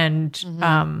structure and,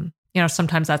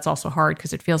 sometimes that's also hard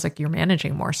because it feels like you're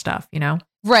managing more stuff,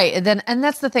 Right. And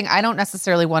that's the thing. I don't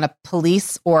necessarily want to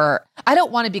police or I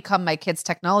don't want to become my kid's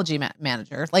technology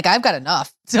manager. Like I've got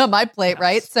enough on my plate. Yes.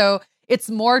 Right. So it's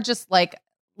more just like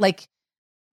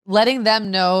letting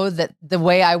them know that the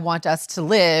way I want us to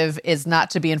live is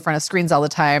not to be in front of screens all the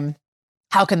time.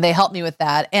 How can they help me with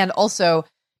that? And also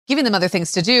giving them other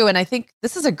things to do. And I think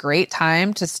this is a great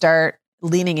time to start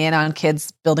leaning in on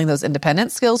kids building those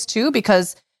independent skills too,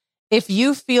 because if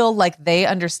you feel like they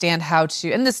understand how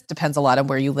to, and this depends a lot on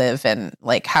where you live and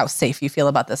like how safe you feel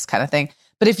about this kind of thing.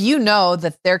 But if you know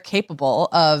that they're capable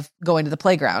of going to the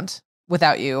playground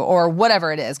without you or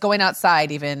whatever it is, going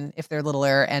outside, even if they're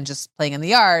littler and just playing in the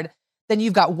yard, then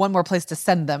you've got one more place to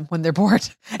send them when they're bored.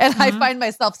 And I find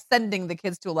myself sending the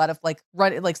kids to a lot of like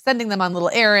sending them on little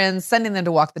errands, sending them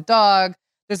to walk the dog.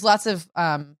 There's lots of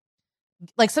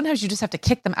sometimes you just have to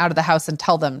kick them out of the house and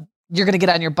tell them you're going to get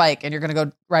on your bike and you're going to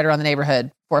go ride around the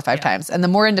neighborhood 4 or 5 times. And the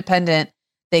more independent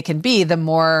they can be, the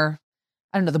more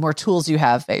tools you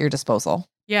have at your disposal.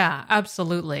 Yeah,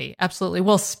 absolutely. Absolutely.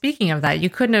 Well, speaking of that, you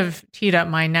couldn't have teed up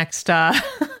my next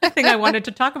thing I wanted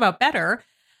to talk about better.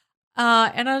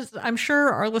 And as I'm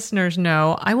sure our listeners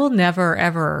know, I will never,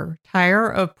 ever tire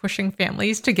of pushing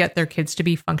families to get their kids to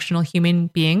be functional human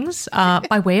beings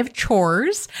by way of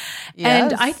chores.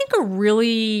 Yes. And I think a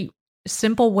really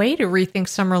simple way to rethink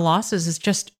summer losses is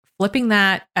just flipping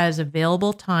that as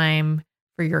available time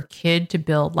for your kid to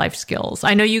build life skills.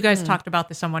 I know you guys talked about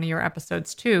this on one of your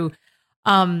episodes too.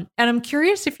 And I'm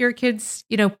curious if your kids,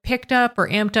 picked up or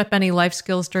amped up any life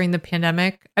skills during the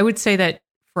pandemic. I would say that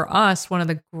for us, one of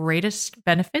the greatest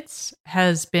benefits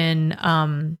has been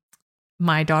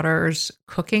my daughters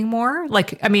cooking more.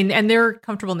 And they're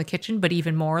comfortable in the kitchen, but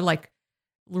even more, like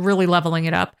really leveling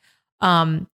it up.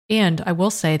 And I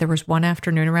will say there was one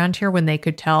afternoon around here when they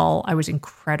could tell I was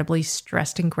incredibly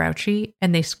stressed and grouchy,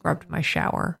 and they scrubbed my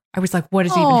shower. I was like, what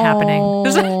is even happening?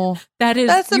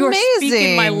 That's you amazing. Are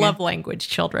speaking my love language,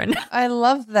 children. I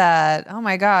love that. Oh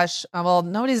my gosh. Well,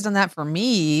 nobody's done that for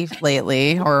me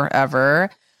lately or ever.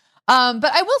 But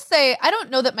I will say, I don't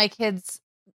know that my kids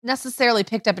necessarily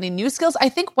picked up any new skills. I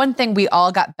think one thing we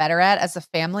all got better at as a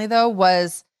family, though,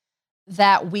 was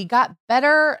that we got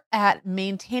better at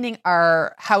maintaining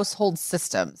our household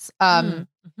systems.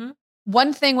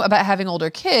 One thing about having older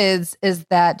kids is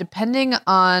that depending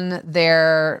on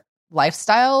their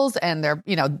lifestyles and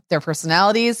their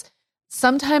personalities,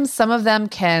 sometimes some of them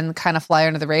can kind of fly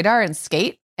under the radar and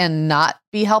skate and not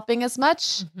be helping as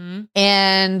much. Mm-hmm.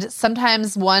 And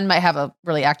sometimes one might have a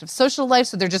really active social life,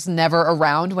 so they're just never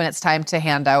around when it's time to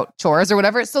hand out chores or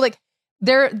whatever. So like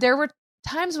there were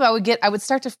times where I would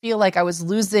start to feel like I was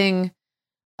losing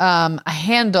a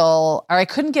handle, or I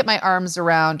couldn't get my arms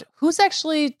around who's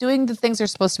actually doing the things they're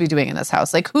supposed to be doing in this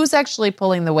house. Like who's actually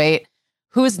pulling the weight,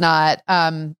 who's not.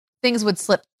 Things would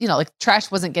slip, like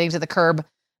trash wasn't getting to the curb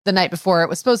the night before it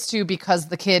was supposed to because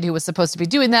the kid who was supposed to be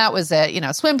doing that was at,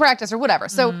 swim practice or whatever.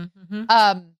 So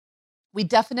we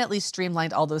definitely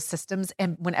streamlined all those systems.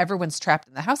 And when everyone's trapped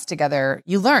in the house together,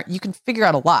 you can figure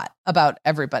out a lot about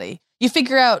everybody. You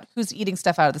figure out who's eating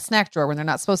stuff out of the snack drawer when they're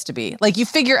not supposed to be. Like you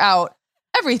figure out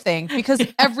everything because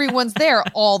everyone's there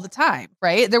all the time,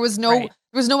 right? There was no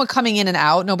one coming in and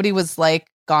out. Nobody was like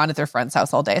gone at their friend's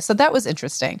house all day. So that was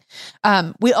interesting.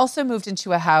 We also moved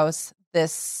into a house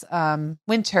this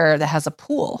winter that has a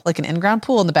pool, like an in-ground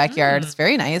pool in the backyard. It's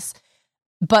very nice.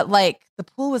 But like the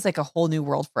pool was like a whole new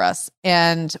world for us.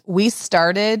 And we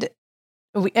didn't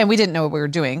know what we were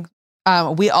doing.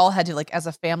 We all had to, like, as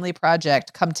a family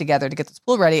project, come together to get this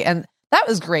pool ready. And that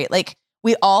was great. Like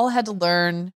we all had to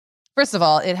learn. First of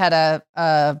all, it had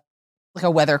a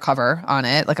weather cover on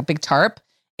it, like a big tarp.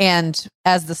 And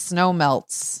as the snow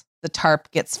melts, the tarp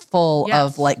gets full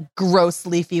of like gross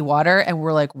leafy water. And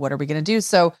we're like, what are we going to do?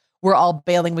 So we're all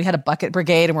bailing. We had a bucket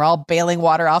brigade and we're all bailing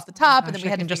water off the top. And then we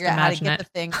had to figure out how to get the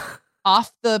thing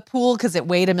off the pool because it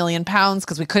weighed 1 million pounds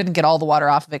because we couldn't get all the water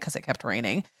off of it because it kept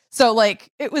raining. So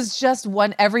like it was just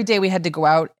every day we had to go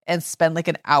out and spend like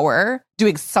an hour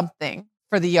doing something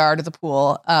for the yard or the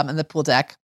pool and the pool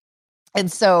deck. And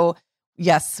so,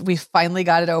 yes, we finally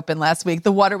got it open last week.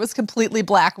 The water was completely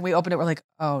black when we opened it. We're like,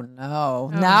 oh no,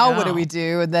 what do we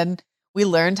do? And then we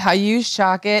learned how you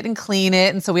shock it and clean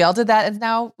it. And so we all did that. And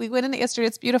now we went in it yesterday.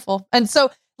 It's beautiful. And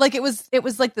so like it was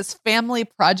like this family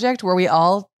project where we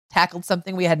all tackled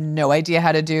something we had no idea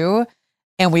how to do.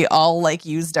 And we all like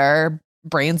used our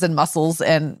brains and muscles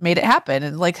and made it happen.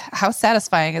 And like, how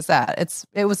satisfying is that?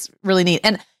 It was really neat.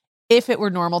 And if it were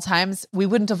normal times, we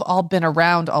wouldn't have all been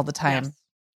around all the time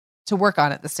to work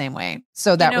on it the same way.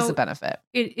 So that was a benefit.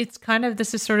 It's kind of,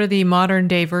 this is sort of the modern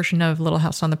day version of Little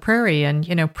House on the Prairie and,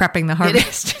 prepping the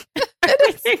harvest.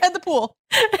 It is. And the pool.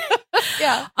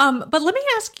 Yeah. But let me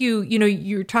ask you,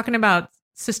 you're talking about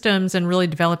systems and really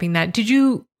developing that.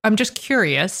 I'm just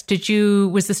curious,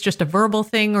 was this just a verbal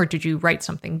thing or did you write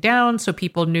something down so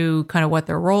people knew kind of what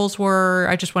their roles were?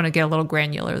 I just want to get a little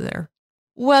granular there.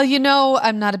 Well,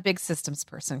 I'm not a big systems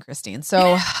person, Christine.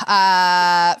 So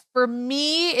for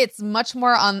me, it's much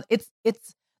more on it's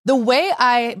the way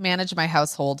I manage my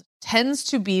household tends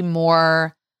to be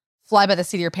more fly by the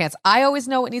seat of your pants. I always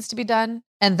know what needs to be done.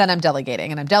 And then I'm delegating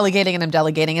and I'm delegating and I'm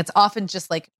delegating. It's often just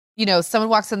like, someone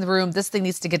walks in the room, this thing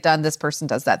needs to get done. This person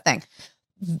does that thing.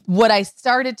 What I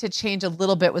started to change a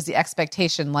little bit was the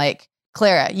expectation. Like,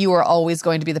 Clara, you are always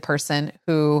going to be the person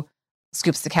who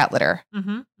scoops the cat litter.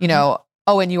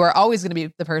 Oh, and you are always going to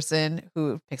be the person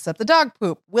who picks up the dog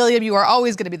poop. William, you are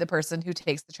always going to be the person who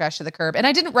takes the trash to the curb. And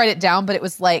I didn't write it down, but it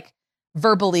was like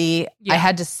verbally, I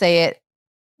had to say it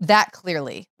that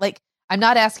clearly. Like, I'm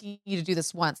not asking you to do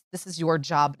this once. This is your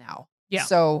job now. Yeah.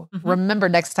 So remember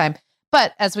next time.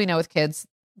 But as we know with kids,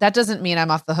 that doesn't mean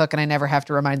I'm off the hook and I never have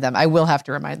to remind them. I will have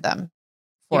to remind them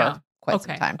for quite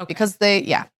some time because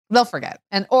they'll forget.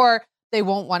 Or they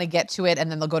won't want to get to it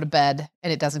and then they'll go to bed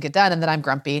and it doesn't get done and then I'm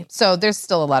grumpy. So there's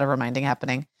still a lot of reminding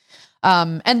happening.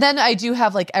 And then I do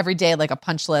have like every day, like a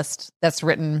punch list that's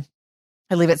written.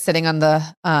 I leave it sitting on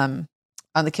the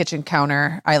kitchen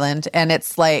counter island. And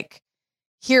it's like,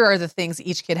 here are the things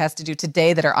each kid has to do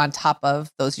today that are on top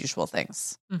of those usual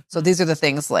things. Mm-hmm. So these are the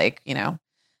things like,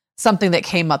 something that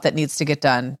came up that needs to get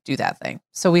done, do that thing.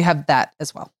 So we have that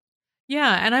as well.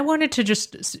 Yeah. And I wanted to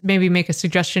just maybe make a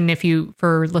suggestion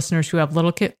for listeners who have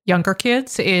younger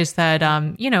kids is that,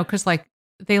 because like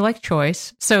they like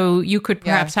choice. So you could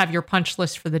perhaps have your punch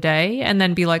list for the day and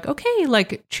then be like, okay,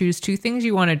 like choose 2 things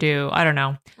you want to do. I don't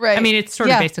know. Right. I mean, it's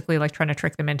sort of basically like trying to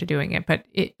trick them into doing it, but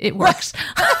it works.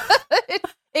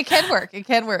 It can work. It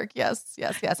can work. Yes.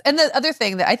 And the other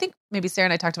thing that I think maybe Sarah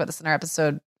and I talked about this in our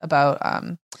episode about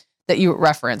that you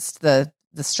referenced, the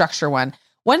structure one.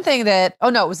 One thing that,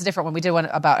 it was a different one. We did one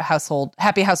about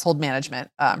happy household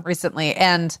management recently.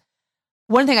 And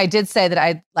one thing I did say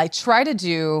that I try to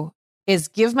do is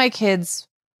give my kids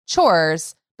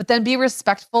chores, but then be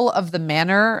respectful of the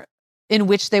manner in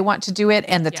which they want to do it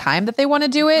and the time that they want to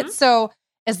do it. So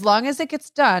as long as it gets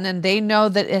done and they know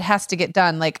that it has to get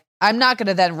done, like I'm not going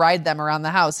to then ride them around the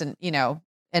house and,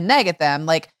 and nag at them.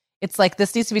 Like it's like,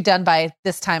 this needs to be done by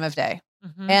this time of day.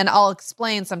 And I'll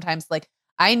explain sometimes like,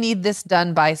 I need this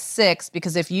done by 6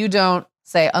 because if you don't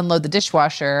say unload the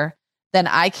dishwasher, then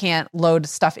I can't load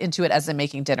stuff into it as I'm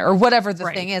making dinner or whatever the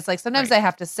thing is. Like sometimes I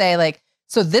have to say like,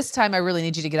 so this time I really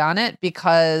need you to get on it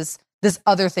because this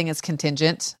other thing is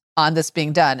contingent on this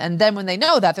being done. And then when they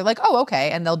know that, they're like, oh,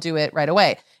 okay. And they'll do it right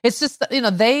away. It's just, you know,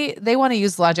 they want to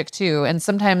use logic too. And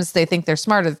sometimes they think they're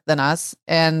smarter than us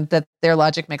and that their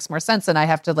logic makes more sense. And I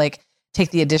have to like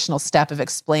take the additional step of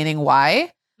explaining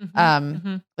why,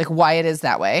 like why it is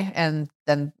that way. And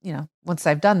then, you know, once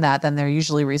I've done that, then they're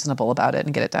usually reasonable about it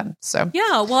and get it done. So,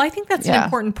 yeah, well, I think that's an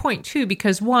important point too,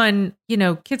 because one, you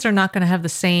know, kids are not going to have the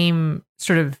same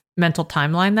sort of mental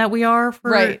timeline that we are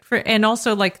for, and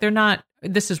also like they're not,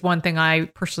 this is one thing I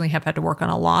personally have had to work on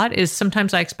a lot is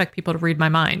sometimes I expect people to read my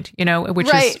mind, you know,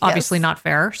 which is obviously not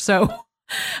fair. So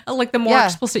like the more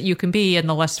explicit you can be and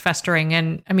the less festering.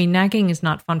 And I mean, nagging is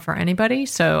not fun for anybody.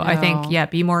 So I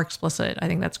think, be more explicit. I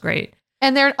think that's great.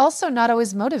 And they're also not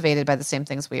always motivated by the same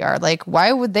things we are. Like,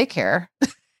 why would they care?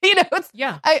 You know, it's,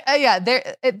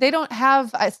 they don't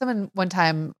have, someone one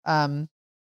time,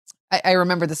 I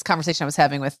remember this conversation I was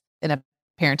having in a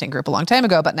parenting group a long time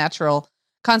ago about natural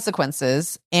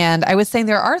consequences. And I was saying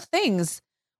there are things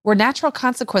where natural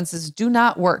consequences do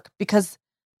not work because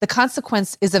the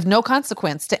consequence is of no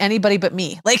consequence to anybody but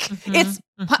me. Like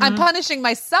I'm punishing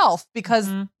myself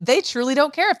because they truly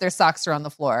don't care if their socks are on the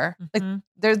floor. Like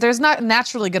there's not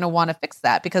naturally going to want to fix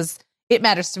that because it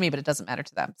matters to me, but it doesn't matter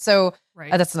to them. So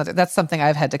that's something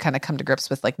I've had to kind of come to grips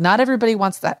with. Like not everybody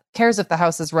cares if the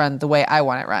house is run the way I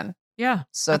want it run. Yeah.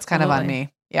 So it's kind of on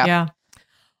me. Yeah. Yeah.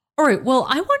 All right. Well,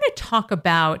 I want to talk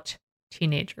about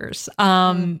teenagers.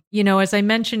 You know, as I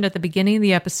mentioned at the beginning of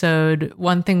the episode,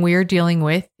 one thing we are dealing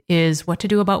with is what to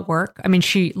do about work. I mean,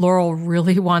 Laurel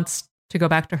really wants to go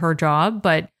back to her job,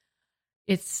 but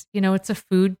it's, you know, it's a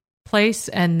food place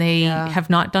and they have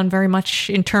not done very much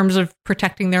in terms of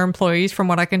protecting their employees from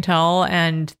what I can tell.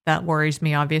 And that worries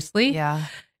me, obviously. Yeah.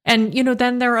 And, you know,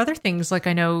 then there are other things like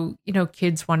I know, you know,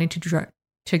 kids wanting to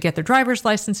get their driver's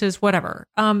licenses, whatever.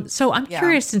 So I'm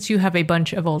curious, since you have a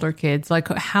bunch of older kids, like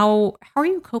how are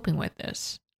you coping with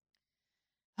this?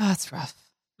 Oh, it's rough.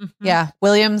 Yeah.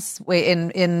 William's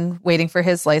in waiting for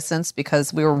his license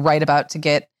because we were right about to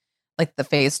get like the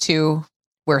phase 2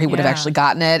 where he would have actually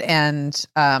gotten it. And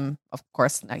of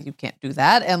course now you can't do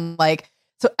that. And like,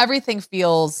 so everything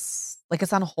feels like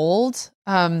it's on hold.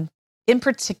 In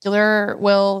particular,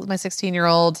 Will, my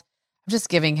 16-year-old, I'm just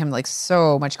giving him like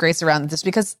so much grace around this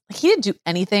because he didn't do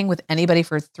anything with anybody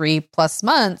for 3+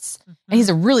 months. And he's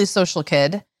a really social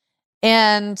kid.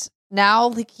 And now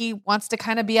like he wants to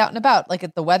kind of be out and about.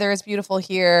 Like the weather is beautiful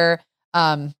here.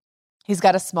 He's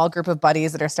got a small group of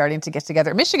buddies that are starting to get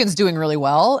together. Michigan's doing really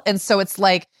well. And so it's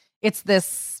like, it's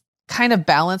this kind of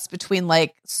balance between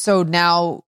like, so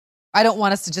now I don't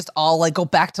want us to just all like go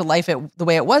back to life the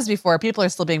way it was before. People are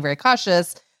still being very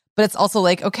cautious, but it's also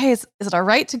like, okay, is it all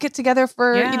right to get together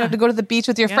for, you know, to go to the beach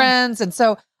with your friends? And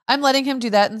so I'm letting him do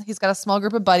that. And he's got a small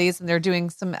group of buddies and they're doing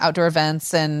some outdoor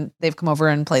events and they've come over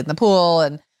and played in the pool.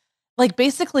 And like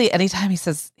basically anytime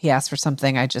he asks for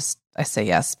something, I say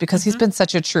yes, because he's been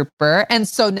such a trooper. And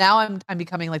so now I'm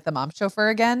becoming like the mom chauffeur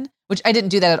again, which I didn't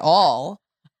do that at all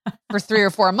for 3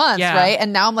 or 4 months. Right.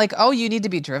 And now I'm like, oh, you need to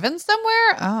be driven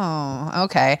somewhere. Oh,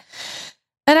 okay.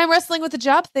 And I'm wrestling with the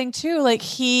job thing too. Like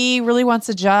he really wants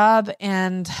a job.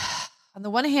 And on the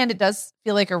one hand, it does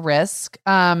feel like a risk.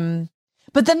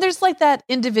 But then there's like that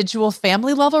individual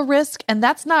family level risk. And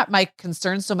that's not my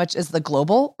concern so much as the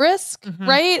global risk.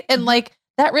 Right. And like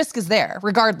that risk is there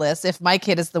regardless. If my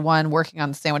kid is the one working on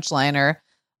the sandwich line or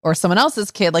someone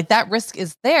else's kid, like that risk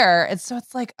is there. And so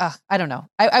it's like, I don't know.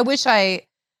 I wish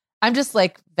I'm just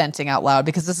like venting out loud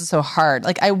because this is so hard.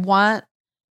 Like I want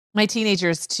my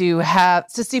teenagers to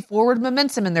see forward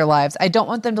momentum in their lives. I don't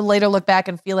want them to later look back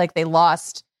and feel like they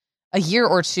lost a year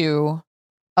or 2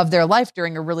 of their life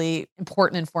during a really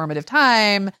important, informative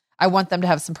time. I want them to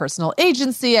have some personal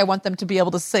agency. I want them to be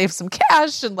able to save some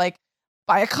cash and like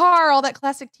buy a car, all that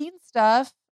classic teen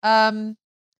stuff.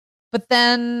 But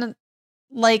then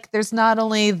like there's not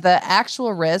only the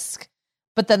actual risk,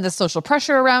 but then the social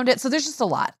pressure around it. So there's just a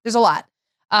lot. There's a lot.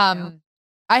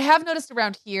 I have noticed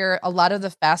around here, a lot of the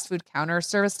fast food counter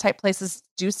service type places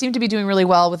do seem to be doing really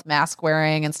well with mask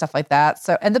wearing and stuff like that.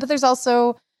 So, but there's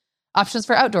also options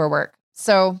for outdoor work.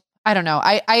 So I don't know.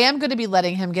 I am going to be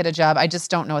letting him get a job. I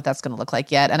just don't know what that's going to look like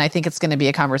yet. And I think it's going to be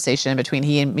a conversation between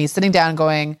he and me sitting down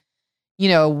going, you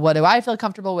know, what do I feel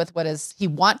comfortable with? What does he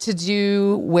want to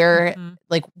do?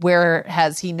 Where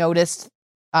has he noticed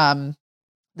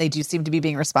they do seem to be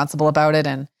being responsible about it?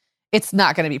 And it's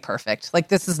not going to be perfect. Like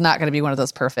this is not going to be one of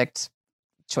those perfect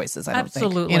choices. I don't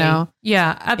absolutely. think, you know?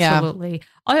 Yeah, absolutely.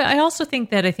 Yeah. I also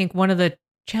think one of the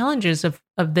challenges of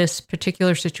this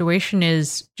particular situation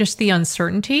is just the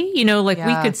uncertainty. You know, like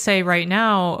we could say right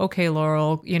now, okay,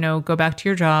 Laurel, you know, go back to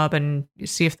your job and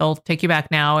see if they'll take you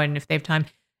back now and if they have time.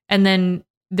 And then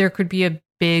there could be a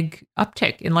big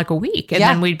uptick in like a week. And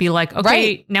then we'd be like,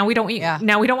 okay, now we don't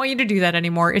want you to do that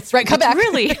anymore. It's come back.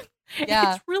 Really,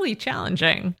 it's really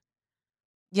challenging.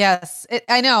 Yes,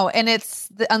 I know. And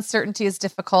the uncertainty is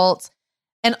difficult.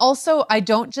 And also I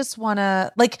don't just want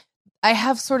to I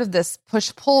have sort of this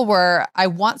push-pull where I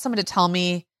want someone to tell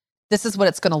me this is what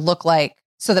it's going to look like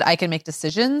so that I can make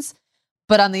decisions.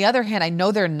 But on the other hand, I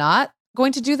know they're not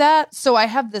going to do that. So I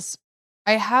have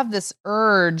this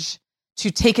urge to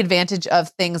take advantage of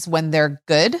things when they're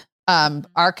good.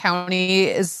 Our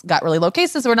county got really low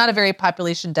cases. We're not a very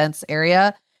population dense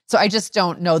area. So I just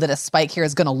don't know that a spike here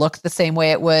is going to look the same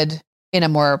way it would in a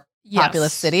more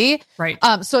populous city. Right.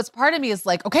 So it's part of me is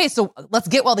like, okay, so let's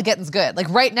get while the getting's good. Like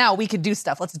right now we could do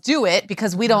stuff. Let's do it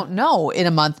because we don't know in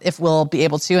a month if we'll be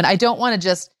able to. And I don't want to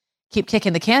just keep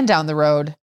kicking the can down the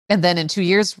road. And then in 2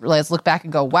 years, look back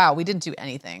and go, wow, we didn't do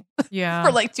anything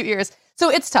for like 2 years. So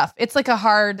it's tough. It's like a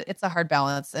hard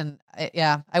balance. And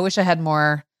I wish I had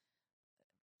more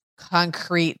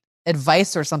concrete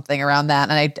advice or something around that.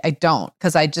 And I don't,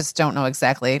 because I just don't know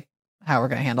exactly how we're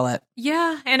going to handle it.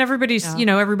 Yeah. And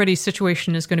everybody's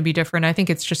situation is going to be different. I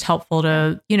think it's just helpful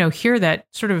to, hear that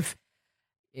sort of,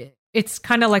 it's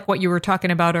kind of like what you were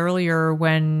talking about earlier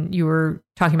when you were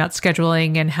talking about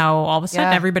scheduling and how all of a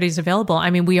sudden everybody's available. I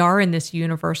mean, we are in this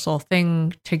universal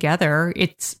thing together.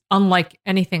 It's unlike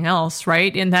anything else,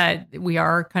 right? In that we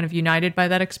are kind of united by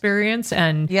that experience.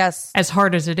 And as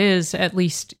hard as it is, at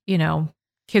least,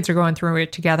 kids are going through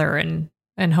it together and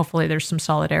hopefully there's some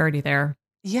solidarity there.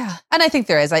 Yeah. And I think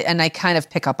there is. I kind of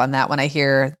pick up on that when I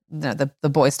hear the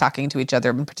boys talking to each other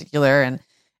in particular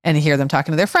and hear them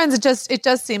talking to their friends. It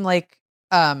does seem like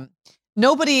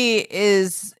nobody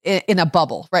is in a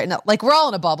bubble, right? Now, like we're all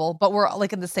in a bubble, but we're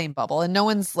like in the same bubble and no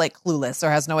one's like clueless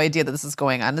or has no idea that this is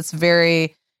going on. It's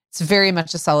very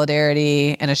much a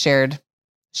solidarity and a shared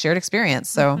experience.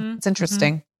 So it's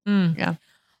interesting. Mm-hmm. Yeah.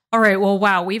 All right. Well,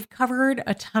 wow. We've covered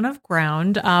a ton of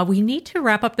ground. We need to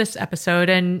wrap up this episode.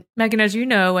 And Meagan, as you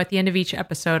know, at the end of each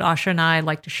episode, Asha and I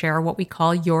like to share what we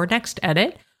call Your Next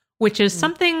Edit, which is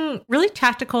something really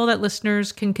tactical that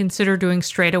listeners can consider doing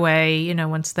straight away,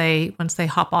 once they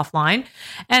hop offline.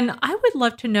 And I would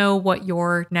love to know what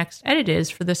your next edit is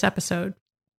for this episode.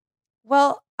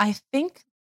 Well, I think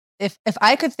if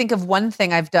I could think of one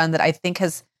thing I've done that I think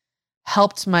has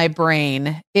helped my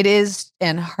brain, it is,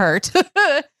 and heart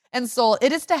and soul,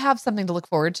 it is to have something to look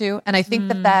forward to. And I think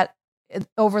that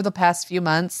over the past few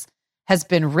months has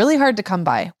been really hard to come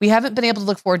by. We haven't been able to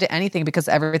look forward to anything because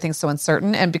everything's so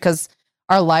uncertain and because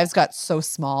our lives got so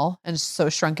small and so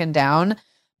shrunken down.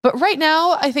 But right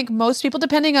now, I think most people,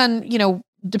 depending on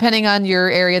your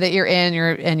area that you're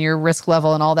in, your risk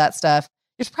level and all that stuff,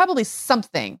 there's probably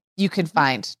something you could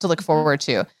find to look forward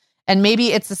to. And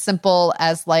maybe it's as simple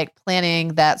as like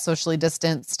planning that socially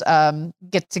distanced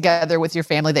get together with your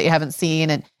family that you haven't seen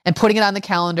and putting it on the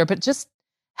calendar, but just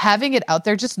having it out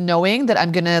there, just knowing that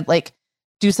I'm going to like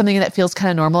do something that feels kind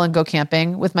of normal and go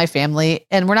camping with my family.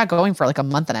 And we're not going for like a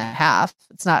month and a half.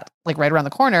 It's not like right around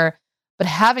the corner, but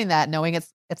having that, knowing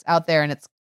it's out there and it's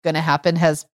going to happen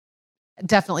has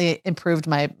definitely improved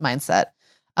my mindset.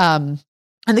 And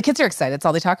the kids are excited. It's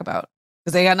all they talk about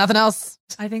because they got nothing else.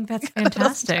 I think that's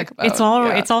fantastic. It's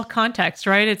all context,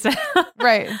 right? It's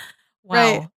right.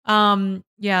 Wow. Right.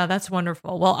 Yeah, that's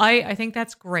wonderful. Well, I think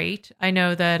that's great. I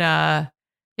know that,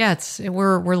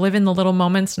 we're living the little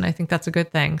moments and I think that's a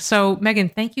good thing. So Meagan,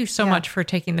 thank you so much for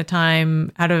taking the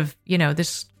time out of,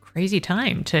 this crazy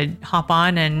time to hop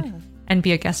on and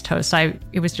be a guest host.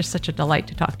 It was just such a delight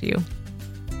to talk to you.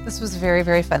 This was very,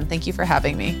 very fun. Thank you for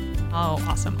having me. Oh,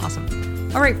 awesome.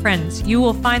 All right, friends, you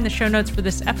will find the show notes for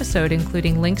this episode,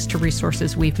 including links to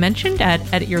resources we've mentioned at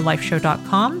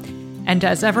edityourlifeshow.com. And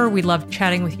as ever, we love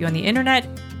chatting with you on the internet.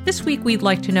 This week, we'd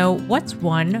like to know what's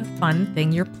one fun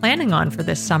thing you're planning on for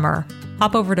this summer.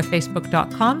 Hop over to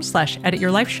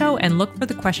facebook.com/edityourlifeshow and look for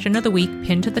the question of the week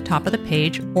pinned to the top of the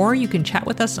page, or you can chat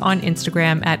with us on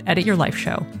Instagram at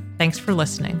edityourlifeshow. Thanks for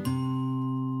listening.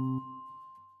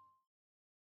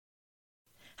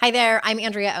 Hi there, I'm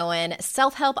Andrea Owen,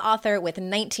 self-help author with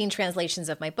 19 translations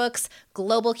of my books,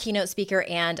 global keynote speaker,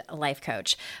 and life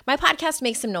coach. My podcast,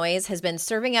 Make Some Noise, has been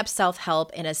serving up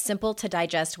self-help in a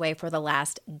simple-to-digest way for the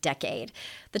last decade.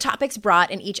 The topics brought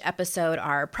in each episode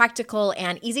are practical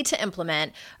and easy to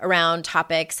implement around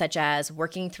topics such as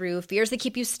working through fears that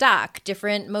keep you stuck,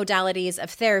 different modalities of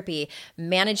therapy,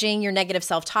 managing your negative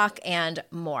self-talk, and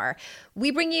more. We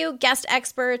bring you guest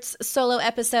experts, solo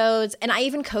episodes, and I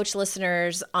even coach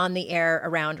listeners on the air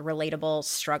around relatable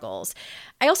struggles.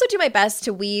 I also do my best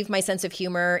to weave my sense of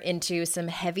humor into some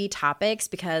heavy topics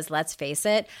because, let's face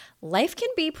it, life can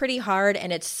be pretty hard,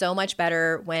 and it's so much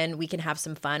better when we can have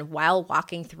some fun while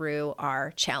walking through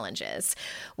our challenges.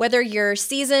 Whether you're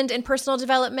seasoned in personal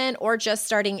development or just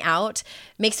starting out,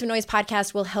 Make Some Noise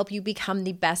podcast will help you become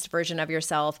the best version of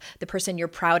yourself, the person you're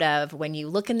proud of when you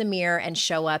look in the mirror and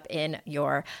show up in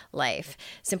your life.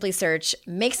 Simply search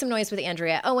Make Some Noise with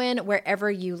Andrea Owen wherever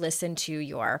you listen to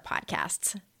your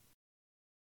podcasts.